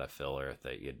lot of filler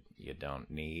that you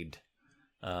don't need.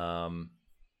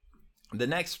 The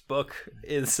next book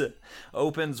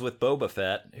opens with Boba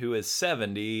Fett, who is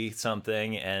 70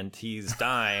 something, and he's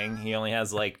dying. He only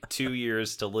has 2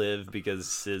 years to live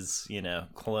because his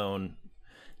clone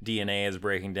DNA is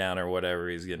breaking down or whatever.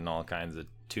 He's getting all kinds of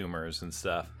tumors and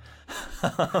stuff.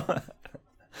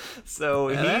 So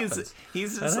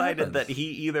he's decided that he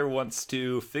either wants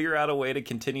to figure out a way to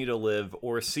continue to live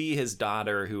or see his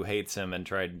daughter, who hates him, and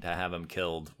try to have him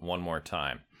killed one more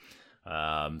time.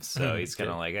 So he's kind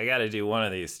of I got to do one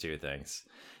of these two things.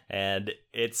 And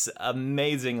it's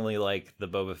amazingly like the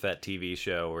Boba Fett TV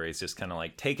show, where he's just kind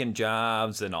of taking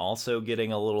jobs and also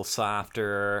getting a little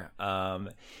softer.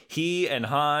 He and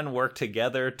Han work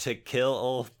together to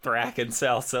kill Thrak and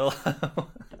Sal Solo.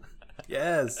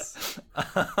 Yes.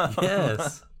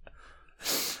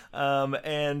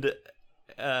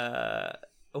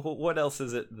 What else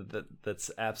is it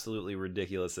that's absolutely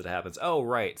ridiculous that happens? Oh,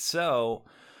 right. So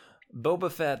Boba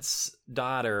Fett's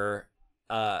daughter,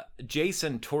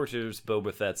 Jason tortures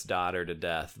Boba Fett's daughter to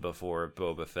death before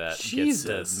Boba Fett gets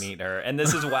to meet her. And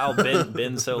this is while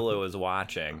Ben Solo is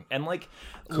watching. And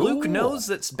Cool. Luke knows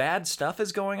that bad stuff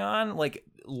is going on.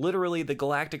 Literally the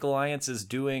Galactic Alliance is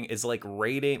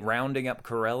rounding up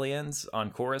Corellians on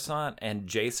Coruscant, and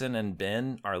Jason and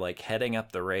Ben are heading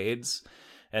up the raids.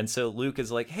 And so Luke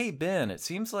is hey, Ben, it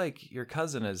seems like your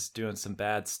cousin is doing some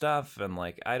bad stuff, and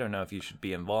I don't know if you should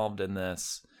be involved in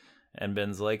this. And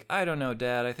Ben's I don't know,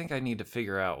 Dad, I think I need to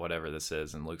figure out whatever this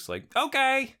is. And Luke's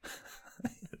okay.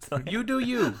 You do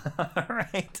you. All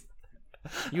right.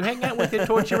 You hang out with your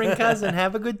torturing cousin.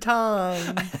 Have a good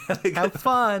time. Have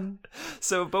fun.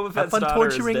 So Boba Fett's daughter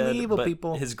torturing is dead, the evil but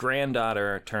people. His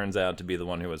granddaughter turns out to be the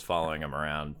one who was following him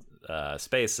around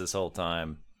space this whole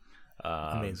time.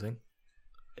 Amazing.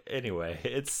 Anyway,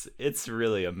 it's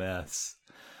really a mess.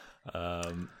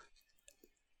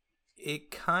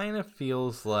 It kind of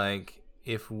feels like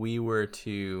if we were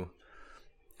to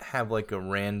have like a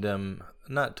random,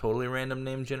 not totally random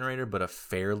name generator, but a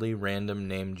fairly random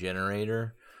name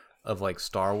generator of like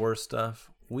Star Wars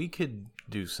stuff, we could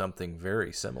do something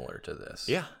very similar to this.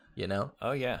 Yeah. You know?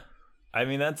 Oh, yeah. I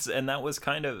mean, that was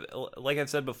kind of, like I've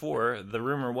said before, the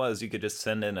rumor was you could just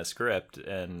send in a script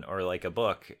or like a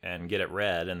book and get it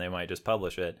read, and they might just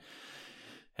publish it.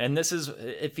 And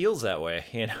it feels that way,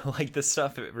 you know, like this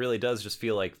stuff, it really does just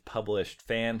feel like published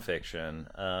fan fiction,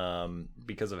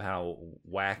 because of how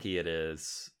wacky it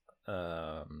is.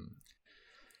 And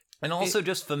also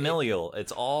just familial.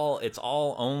 It's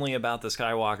all only about the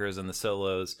Skywalkers and the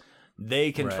Solos.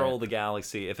 They control the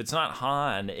galaxy. If it's not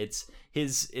Han, it's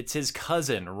his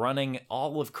cousin running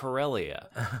all of Corellia.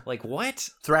 Like, what?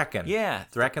 Thraken. Yeah,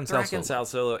 Thraken Sal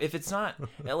Solo. If it's not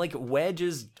like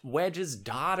Wedge's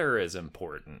daughter is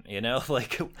important, you know,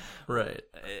 like right.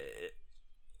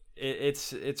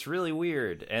 It's really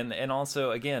weird, and also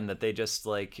again that they just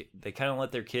like they kind of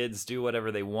let their kids do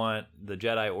whatever they want. The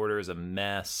Jedi Order is a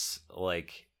mess.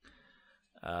 Like.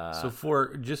 So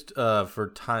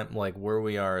for time, like where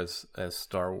we are as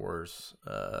Star Wars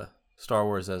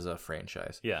as a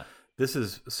franchise. Yeah. This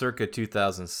is circa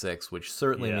 2006, which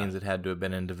certainly means it had to have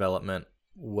been in development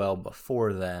well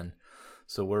before then.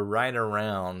 So we're right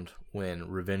around when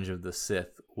Revenge of the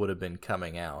Sith would have been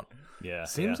coming out. Yeah.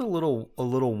 Seems a little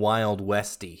Wild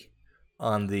Westy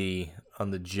on the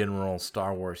general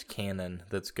Star Wars canon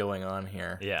that's going on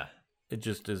here. Yeah. It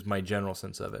just is my general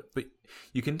sense of it. But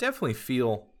you can definitely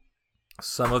feel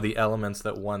some of the elements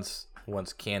that once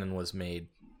canon was made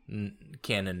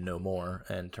canon no more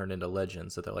and turned into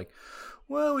legends, that they're like,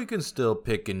 well, we can still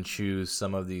pick and choose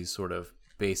some of these sort of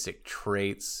basic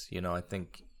traits. You know, I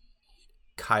think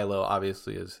Kylo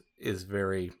obviously is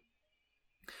very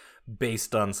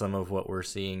based on some of what we're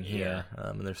seeing here. Yeah.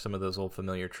 And there's some of those old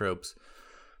familiar tropes.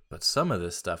 But some of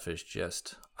this stuff is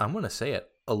just, I'm going to say it,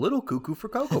 a little cuckoo for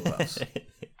Cocoa Puffs.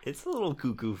 It's a little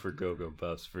cuckoo for Cocoa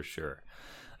Puffs for sure.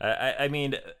 I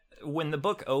mean, when the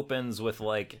book opens with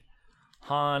like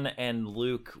Han and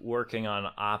Luke working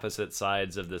on opposite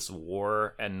sides of this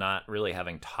war and not really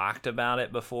having talked about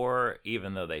it before,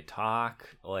 even though they talk,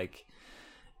 like,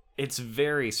 it's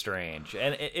very strange.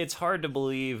 And it's hard to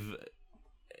believe,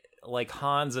 like,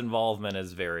 Han's involvement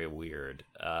is very weird.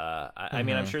 I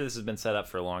mean, I'm sure this has been set up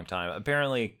for a long time.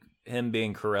 Apparently, him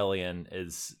being Corellian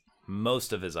is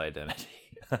most of his identity.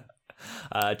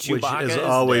 Chewbacca Which is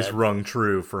always rung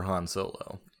true for Han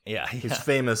Solo. Yeah. He's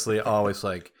famously always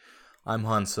like, I'm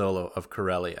Han Solo of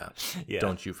Corellia. Yeah.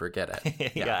 Don't you forget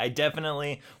it. Yeah, I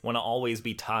definitely want to always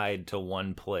be tied to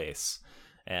one place,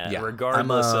 and Yeah.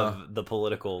 regardless of the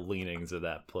political leanings of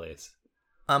that place.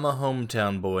 I'm a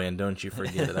hometown boy, and don't you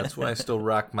forget it. That's why I still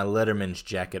rock my Letterman's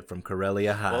jacket from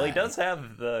Corellia High. Well, he does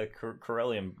have the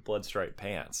Corellian bloodstripe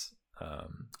pants.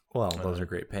 Well, those are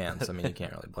great pants. I mean, you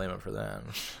can't really blame him for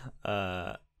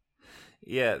that.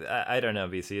 Yeah, I don't know,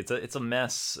 BC. It's a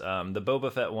mess. The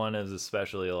Boba Fett one is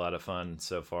especially a lot of fun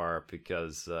so far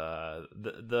because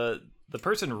the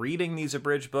person reading these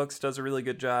abridged books does a really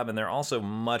good job, and they're also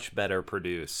much better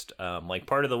produced. Like,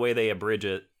 part of the way they abridge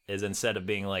it is instead of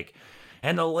being like,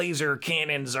 and the laser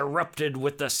cannons erupted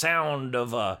with the sound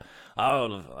of a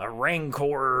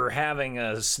rancor having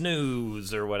a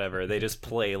snooze or whatever. They just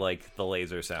play like the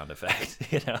laser sound effect,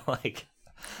 you know, like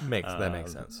That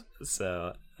makes sense.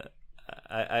 So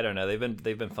I don't know.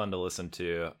 They've been fun to listen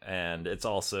to, and it's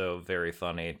also very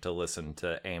funny to listen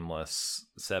to aimless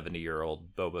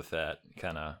 70-year-old Boba Fett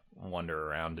kind of wander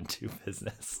around and do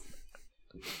business.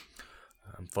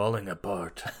 I'm falling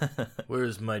apart.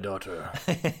 Where's my daughter?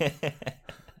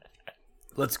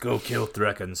 Let's go kill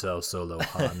Thraken Sal Solo,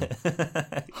 Han.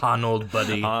 Han, old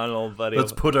buddy. Han, old buddy.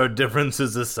 Let's put our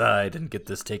differences aside and get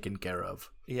this taken care of.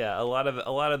 Yeah, a lot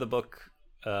of the book,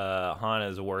 Han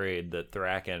is worried that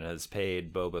Thraken has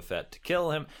paid Boba Fett to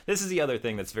kill him. This is the other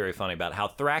thing that's very funny about how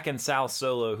Thraken Sal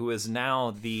Solo, who is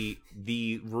now the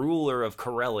ruler of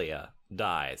Corellia,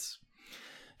 dies.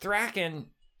 Thraken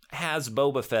has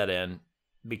Boba Fett in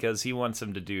because he wants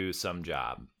him to do some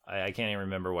job. I can't even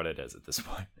remember what it is at this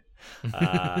point.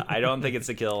 I don't think it's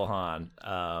to kill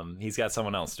Han. He's got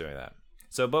someone else doing that.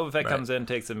 So Boba Fett comes in,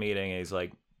 takes a meeting, and he's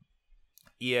like,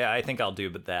 "Yeah, I think I'll do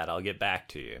but that. I'll get back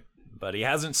to you." But he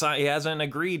hasn't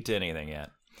agreed to anything yet.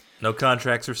 No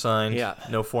contracts are signed. Yeah.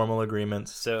 No formal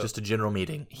agreements. So just a general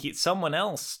meeting. Someone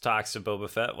else talks to Boba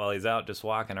Fett while he's out just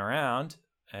walking around,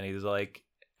 and he's like,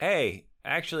 "Hey,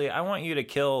 actually, I want you to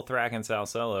kill Thraken Sal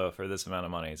Solo for this amount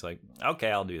of money." He's like, "Okay,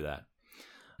 I'll do that."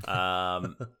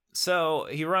 So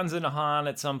he runs into Han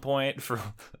at some point for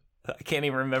I can't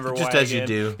even remember Just why. as you again.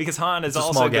 do. Because Han is It's a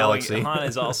also small going. galaxy. Han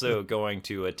is also going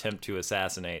to attempt to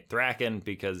assassinate Thraken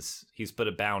because he's put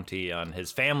a bounty on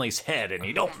his family's head, and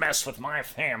you don't mess with my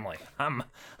family. And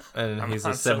he's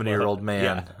Han a 70-year-old man.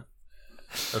 Yeah.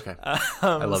 Okay.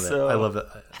 I love it. I love it.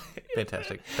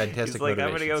 Fantastic. He's Fantastic like,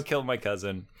 I'm motivations. gonna go kill my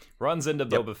cousin. Runs into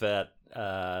Boba Fett.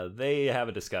 They have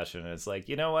a discussion. And it's like,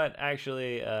 you know what?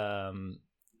 Actually,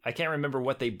 I can't remember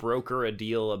what they broker a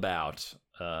deal about.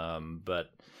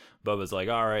 But Boba's like,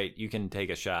 all right, you can take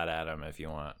a shot at him if you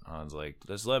want. Han's like,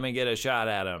 just let me get a shot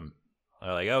at him.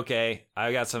 They're like, okay,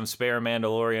 I got some spare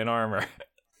Mandalorian armor.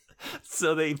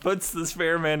 So they puts the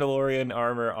spare Mandalorian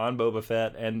armor on Boba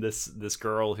Fett and this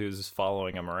girl who's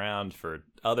following him around for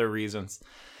other reasons.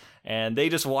 And they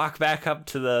just walk back up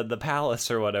to the palace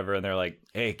or whatever, and they're like,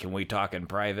 hey, can we talk in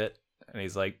private? And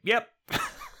he's like, yep.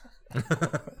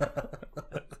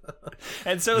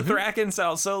 And so Thraken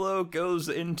Sal Solo goes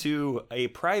into a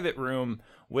private room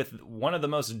with one of the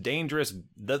most dangerous,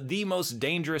 the most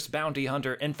dangerous bounty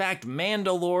hunter. In fact,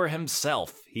 Mandalore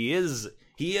himself. He is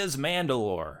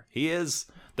Mandalore. He is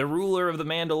the ruler of the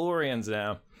Mandalorians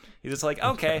now. He's just like,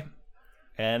 okay.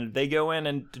 And they go in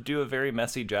and do a very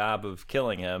messy job of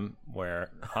killing him, where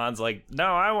Han's like, no,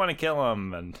 I want to kill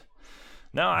him. And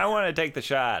no, I want to take the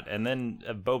shot. And then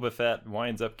Boba Fett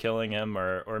winds up killing him,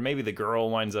 or maybe the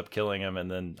girl winds up killing him, and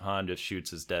then Han just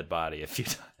shoots his dead body a few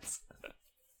times.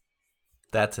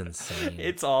 That's insane.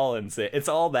 It's all insane. It's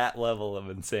all that level of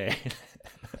insane.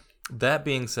 That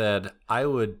being said, I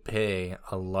would pay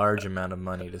a large amount of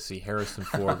money to see Harrison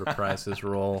Ford reprise his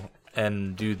role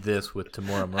and do this with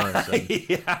Tamora Morrison.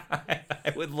 Yeah,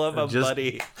 I would love a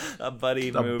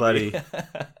buddy movie.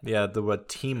 Yeah, the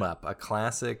team up, a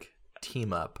classic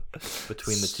team up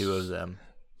between the two of them.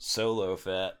 Solo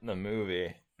Fett, the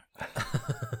movie.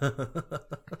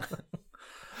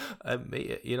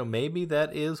 Maybe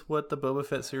that is what the Boba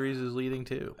Fett series is leading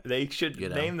to. They should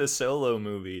name the Solo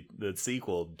movie, the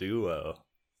sequel, Duo.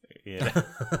 And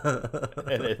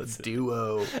it's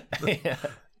Duo. Yeah.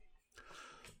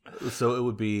 So it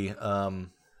would be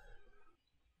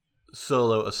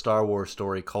Solo, a Star Wars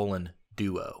story,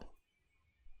 Duo.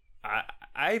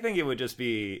 I think it would just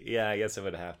be, yeah, I guess it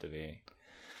would have to be.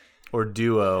 Or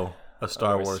Duo, a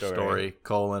Star Wars story,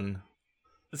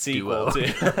 sequel Duo.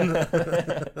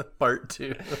 to Part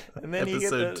 2. And then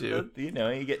Episode you get 2.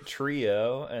 you get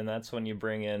Trio, and that's when you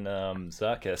bring in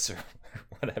Zuckus or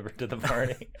whatever to the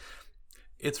party.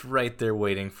 It's right there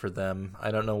waiting for them.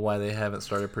 I don't know why they haven't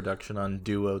started production on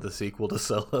Duo, the sequel to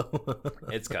Solo.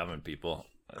 It's coming, people.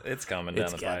 It's coming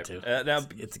down the pipe.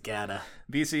 It's gotta.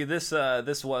 BC,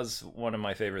 this was one of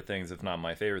my favorite things, if not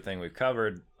my favorite thing we've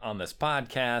covered on this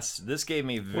podcast. This gave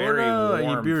me very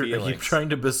warm feelings. Are you trying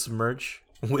to besmirch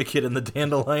Wicked and the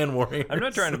Dandelion Warriors? I'm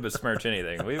not trying to besmirch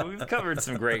anything. We've covered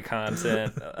some great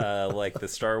content, like the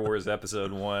Star Wars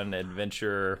Episode 1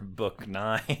 Adventure Book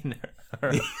 9.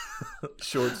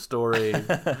 Short story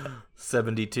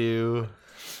 72.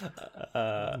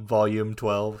 Volume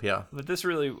 12, yeah. But this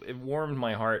really warmed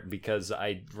my heart because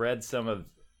I read some of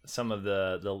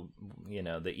the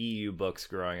the EU books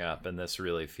growing up, and this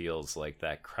really feels like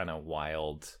that kind of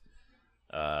wild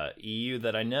EU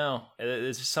that I know.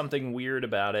 There's just something weird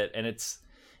about it, and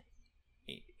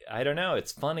I don't know,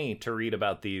 it's funny to read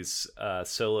about these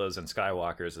Solos and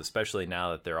Skywalkers, especially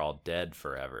now that they're all dead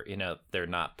forever. They're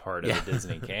not part of the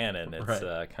Disney canon. It's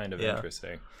right. Kind of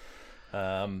interesting.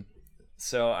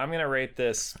 So I'm going to rate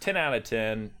this 10 out of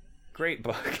 10. Great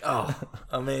book. Oh,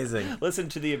 amazing. Listen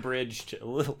to the abridged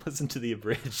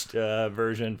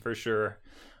version for sure.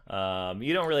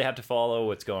 You don't really have to follow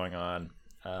what's going on.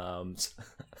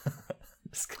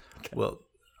 Well,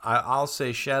 I'll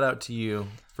say shout out to you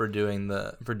for doing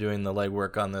the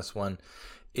legwork on this one.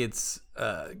 It's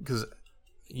because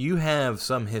you have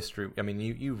some history. I mean,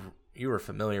 you were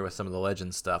familiar with some of the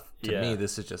legend stuff. To me,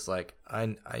 this is just like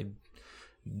I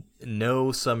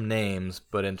know some names,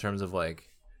 but in terms of like,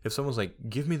 if someone's like,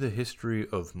 give me the history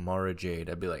of Mara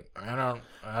Jade, I'd be like, I don't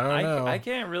know. I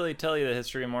can't really tell you the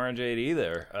history of Mara Jade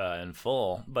either in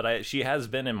full, but she has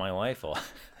been in my life a lot.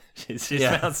 She's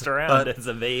bounced around as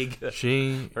a vague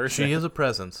person. She is a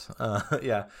presence.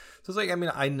 Yeah. So it's like, I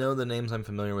mean, I know the names, I'm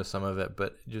familiar with some of it,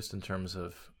 but just in terms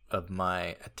of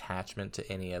my attachment to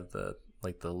any of the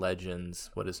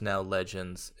Legends, what is now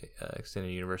Legends,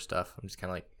 Extended Universe stuff, I'm just kind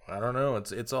of like, I don't know.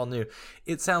 It's all new.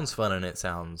 It sounds fun and it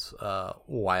sounds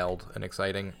wild and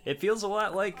exciting. It feels a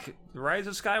lot like Rise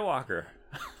of Skywalker.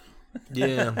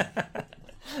 Yeah.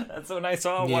 That's when I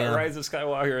saw Rise of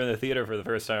Skywalker in the theater for the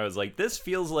first time. I was like, this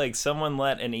feels like someone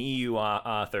let an EU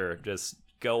author just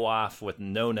go off with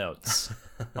no notes.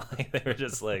 Like, they were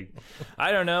just like,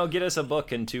 I don't know, get us a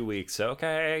book in 2 weeks.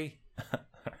 Okay.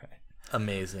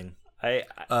 Amazing.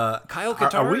 Kyle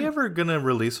Katarn. Are we ever going to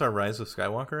release our Rise of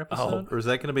Skywalker episode? Or is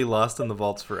that going to be lost in the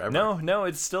vaults forever? No,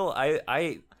 it's still,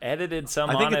 I edited some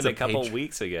on it a couple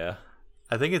weeks ago.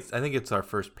 I think it's our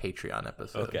first Patreon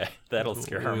episode. Okay, that'll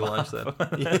scare we him launch off.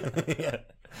 that. Yeah.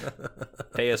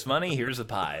 Pay us money, here's a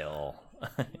pile.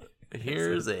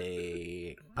 Here's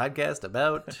a podcast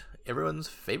about everyone's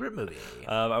favorite movie.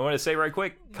 I want to say right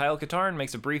quick, Kyle Katarn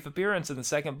makes a brief appearance in the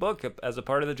second book as a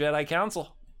part of the Jedi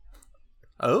Council.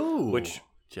 Oh, which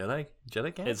Jedi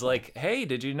Council. It's like, hey,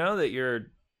 did you know that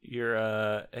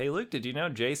hey Luke, did you know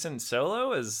Jason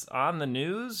Solo is on the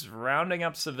news rounding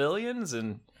up civilians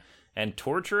and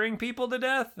torturing people to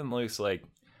death? And Luke's like,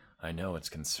 I know, it's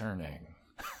concerning.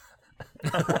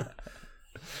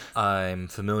 I'm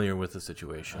familiar with the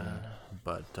situation,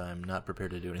 but I'm not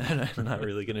prepared to do anything. I'm not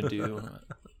really going to do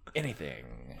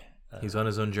anything. He's on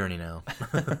his own journey now.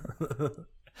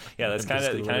 Yeah, that's kind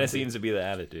of seems to be the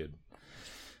attitude.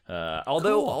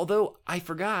 Although I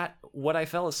forgot what I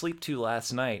fell asleep to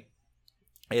last night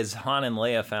is Han and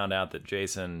Leia found out that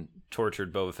Jason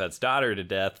tortured Boba Fett's daughter to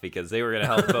death because they were going to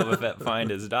help Boba Fett find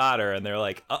his daughter, and they're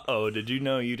like, "Uh-oh, did you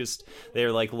know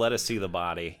they're like, let us see the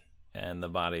body." And the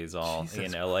body's all,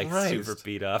 Jesus like Christ. super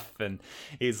beat up, and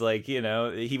he's like, he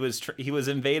was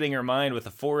invading her mind with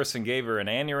the Force and gave her an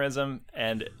aneurysm.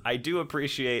 And I do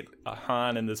appreciate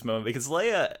Han in this moment because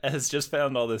Leia has just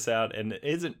found all this out and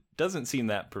doesn't seem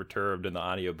that perturbed in the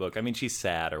audiobook. I mean, she's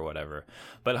sad or whatever,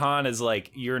 but Han is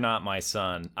like, "You're not my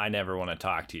son. I never want to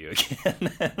talk to you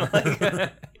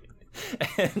again."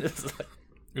 and it's like,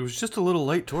 It was just a little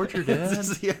light torture, Dad.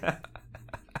 Yeah.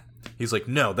 He's like,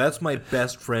 no, that's my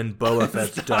best friend Boba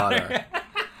Fett's daughter.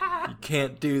 You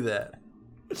can't do that.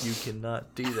 You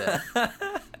cannot do that.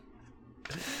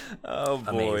 Oh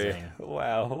boy! Amazing.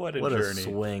 Wow, what a What journey! a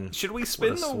swing! Should we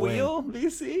spin the swing. wheel,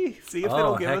 BC? See if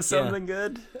it'll give us heck yeah. something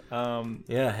good.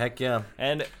 Yeah, heck yeah.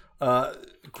 And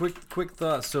quick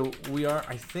thought. So we are,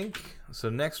 I think, so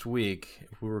next week,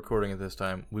 if we're recording at this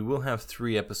time, we will have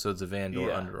 3 episodes of Andor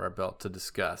under our belt to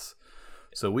discuss.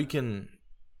 So we can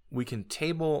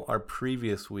table our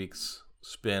previous week's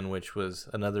spin, which was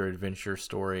another adventure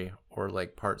story or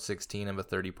like part 16 of a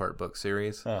 30-part book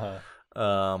series.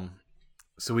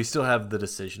 So we still have the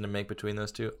decision to make between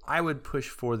those two. I would push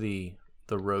for the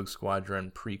Rogue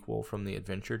Squadron prequel from the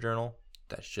Adventure Journal.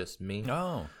 That's just me.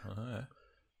 oh,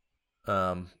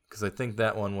 Because I think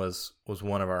that one was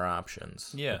one of our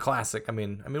options. Yeah. A classic. I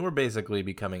mean, we're basically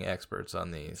becoming experts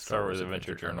on the Star Wars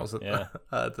Adventure Journals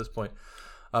at this point.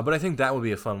 But I think that would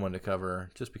be a fun one to cover,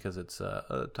 just because it's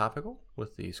topical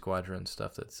with the Squadron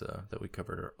stuff that we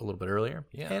covered a little bit earlier,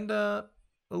 and a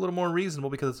little more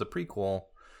reasonable because it's a prequel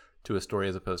to a story,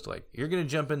 as opposed to like you're going to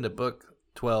jump into book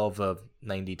 12 of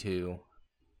 92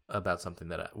 about something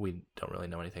that we don't really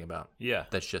know anything about. Yeah,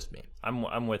 that's just me.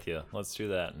 I'm with you. Let's do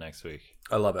that next week.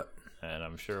 I love it, and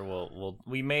I'm sure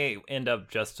we may end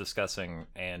up just discussing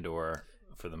Andor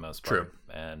for the most part. True,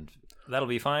 and that'll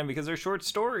be fine because they're short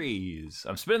stories.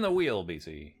 I'm spinning the wheel,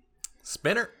 BC.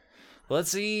 Spinner. Let's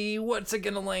see, what's it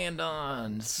gonna land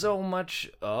on? So much.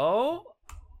 Oh,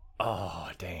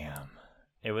 damn!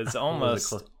 It was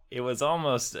almost. It was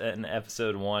almost an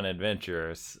episode 1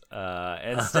 adventures.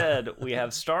 Instead, we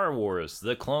have Star Wars: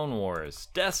 The Clone Wars,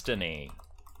 Destiny.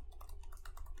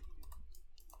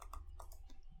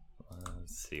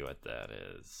 Let's see what that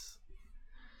is.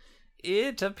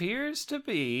 It appears to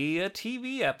be a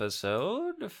TV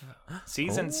episode,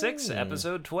 season 6,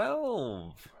 episode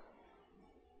 12.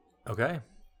 Okay.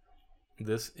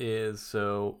 This is,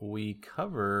 so we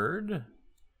covered,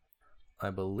 I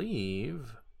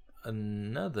believe,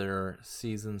 another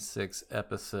season 6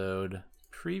 episode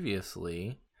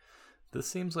previously. This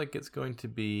seems like it's going to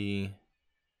be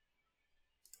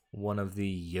one of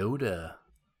the Yoda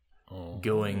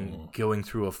going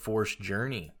through a Force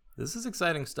journey. This is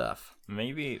exciting stuff.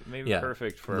 Maybe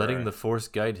perfect for letting the Force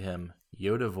guide him.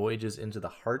 Yoda voyages into the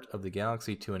heart of the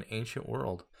galaxy to an ancient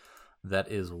world that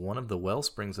is one of the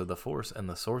wellsprings of the Force and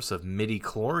the source of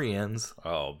midi-chlorians.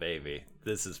 Oh, baby.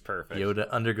 This is perfect. Yoda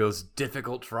undergoes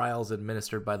difficult trials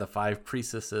administered by the 5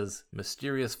 priestesses,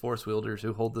 mysterious Force wielders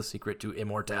who hold the secret to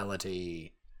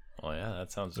immortality. Oh, yeah,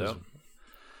 that sounds dope.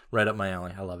 Right up my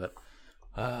alley. I love it.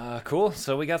 Cool.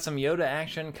 So we got some Yoda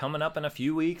action coming up in a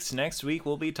few weeks. Next week,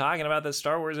 we'll be talking about the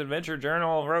Star Wars Adventure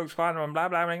Journal, Rogue Squadron, blah,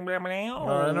 blah, blah, blah,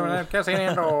 blah. Cassian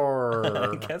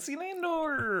Andor. Cassian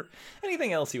Andor.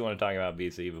 Anything else you want to talk about,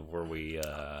 BC, before we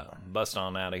bust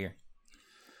on out of here?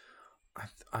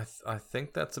 I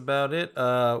think that's about it.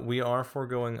 We are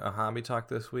foregoing a hobby talk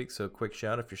this week, so quick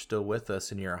shout if you're still with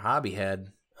us and you're a hobby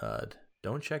head,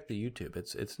 don't check the YouTube.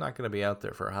 It's not going to be out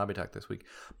there for a hobby talk this week.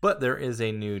 But there is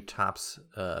a new Topps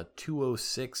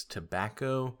 206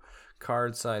 tobacco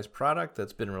card size product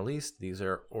that's been released. These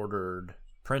are ordered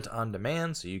print on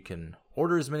demand, so you can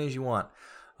order as many as you want.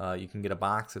 You can get a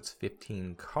box that's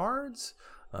 15 cards.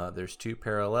 There's 2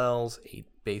 parallels, 8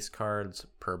 base cards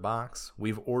per box.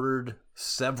 We've ordered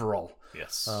several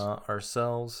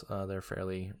ourselves. They're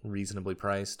fairly reasonably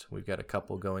priced. We've got a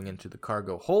couple going into the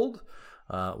cargo hold.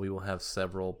 We will have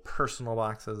several personal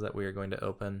boxes that we are going to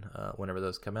open whenever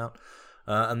those come out.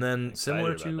 And then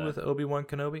similar to with Obi-Wan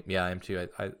Kenobi. Yeah, I am too.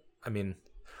 I mean,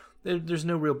 there's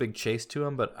no real big chase to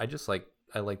them, but I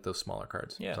like those smaller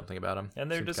cards. Yeah. Something about them.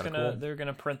 And they're they're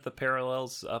gonna print the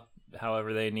parallels up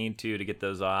however they need to get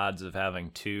those odds of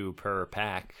having 2 per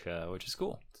pack, which is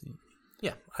cool.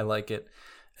 Yeah, I like it.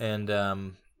 And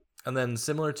then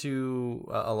similar to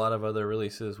a lot of other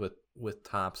releases with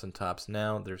Topps and Topps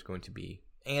Now, there's going to be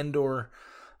Andor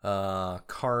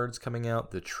cards coming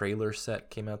out. The trailer set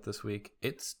came out this week.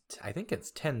 I think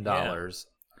it's $10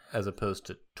 as opposed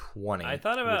to $20. I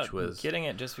thought about getting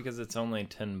it just because it's only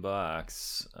 $10.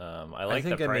 I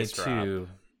think the price drop. Too,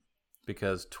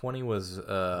 because $20 was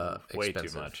way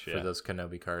expensive too much for those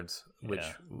Kenobi cards, which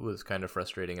was kind of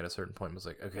frustrating at a certain point. I was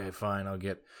like, okay, fine,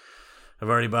 I've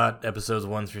already bought episodes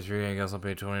 1 through 3. I guess I'll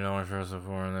pay $20 for episode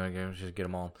 4, and then I can just get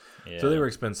them all. Yeah. So they were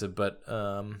expensive, but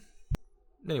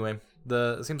anyway,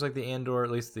 it seems like the Andor,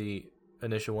 at least the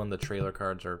initial one, the trailer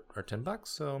cards are $10,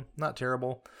 so not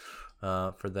terrible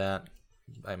for that.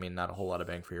 I mean, not a whole lot of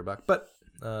bang for your buck, but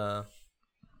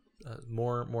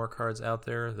more cards out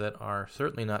there that are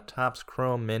certainly not Topps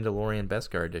Chrome Mandalorian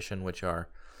Beskar Edition, which are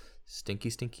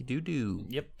stinky doo-doo.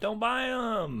 Yep, don't buy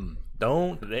them.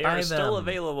 They are still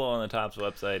available on the Topps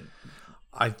website.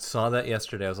 I saw that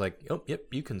yesterday. I was like, oh, yep,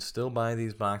 you can still buy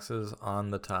these boxes on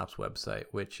the Topps website,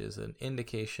 which is an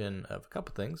indication of a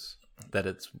couple things. That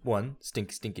it's, 1,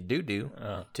 stinky doo-doo.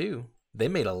 2, they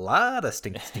made a lot of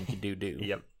stinky doo-doo.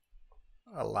 Yep.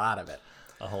 A lot of it.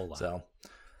 A whole lot. So,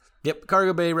 yep,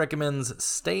 Cargo Bay recommends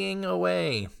staying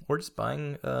away or just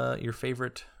buying your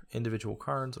favorite individual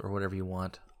cards or whatever you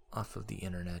want off of the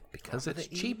internet because it's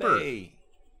cheaper. eBay.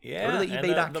 Yeah, go to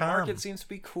eBay.com. The market seems to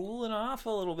be cooling off a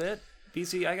little bit.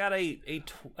 BC, I got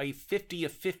a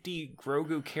 50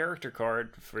 Grogu character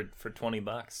card for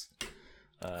 $20.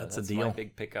 That's a deal. My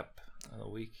big pickup of the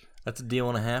week. That's a deal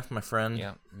and a half, my friend.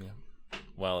 Yeah.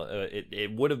 Well,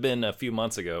 it would have been a few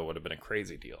months ago. It would have been a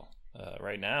crazy deal.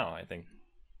 Right now, I think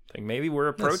maybe we're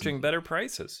approaching better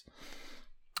prices.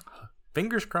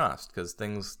 Fingers crossed, because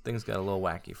things got a little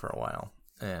wacky for a while,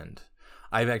 and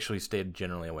I've actually stayed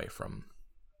generally away from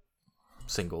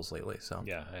singles lately. So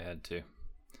yeah, I had to.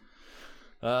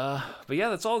 But yeah,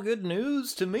 that's all good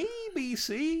news to me,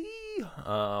 BC.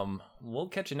 We'll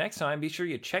catch you next time. Be sure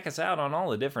you check us out on all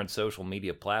the different social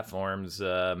media platforms,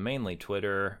 mainly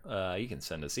Twitter. You can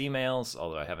send us emails,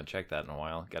 although I haven't checked that in a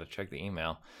while. Got to check the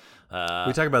email.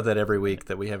 We talk about that every week,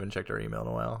 that we haven't checked our email in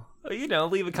a while.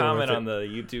 Leave a comment on the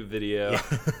YouTube video.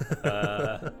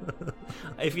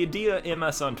 If you DM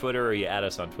us on Twitter or you add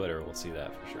us on Twitter, we'll see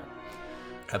that for sure.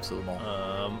 Absolutely.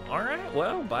 All right.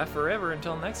 Well, bye forever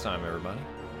until next time, everybody.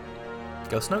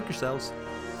 Go snoke yourselves.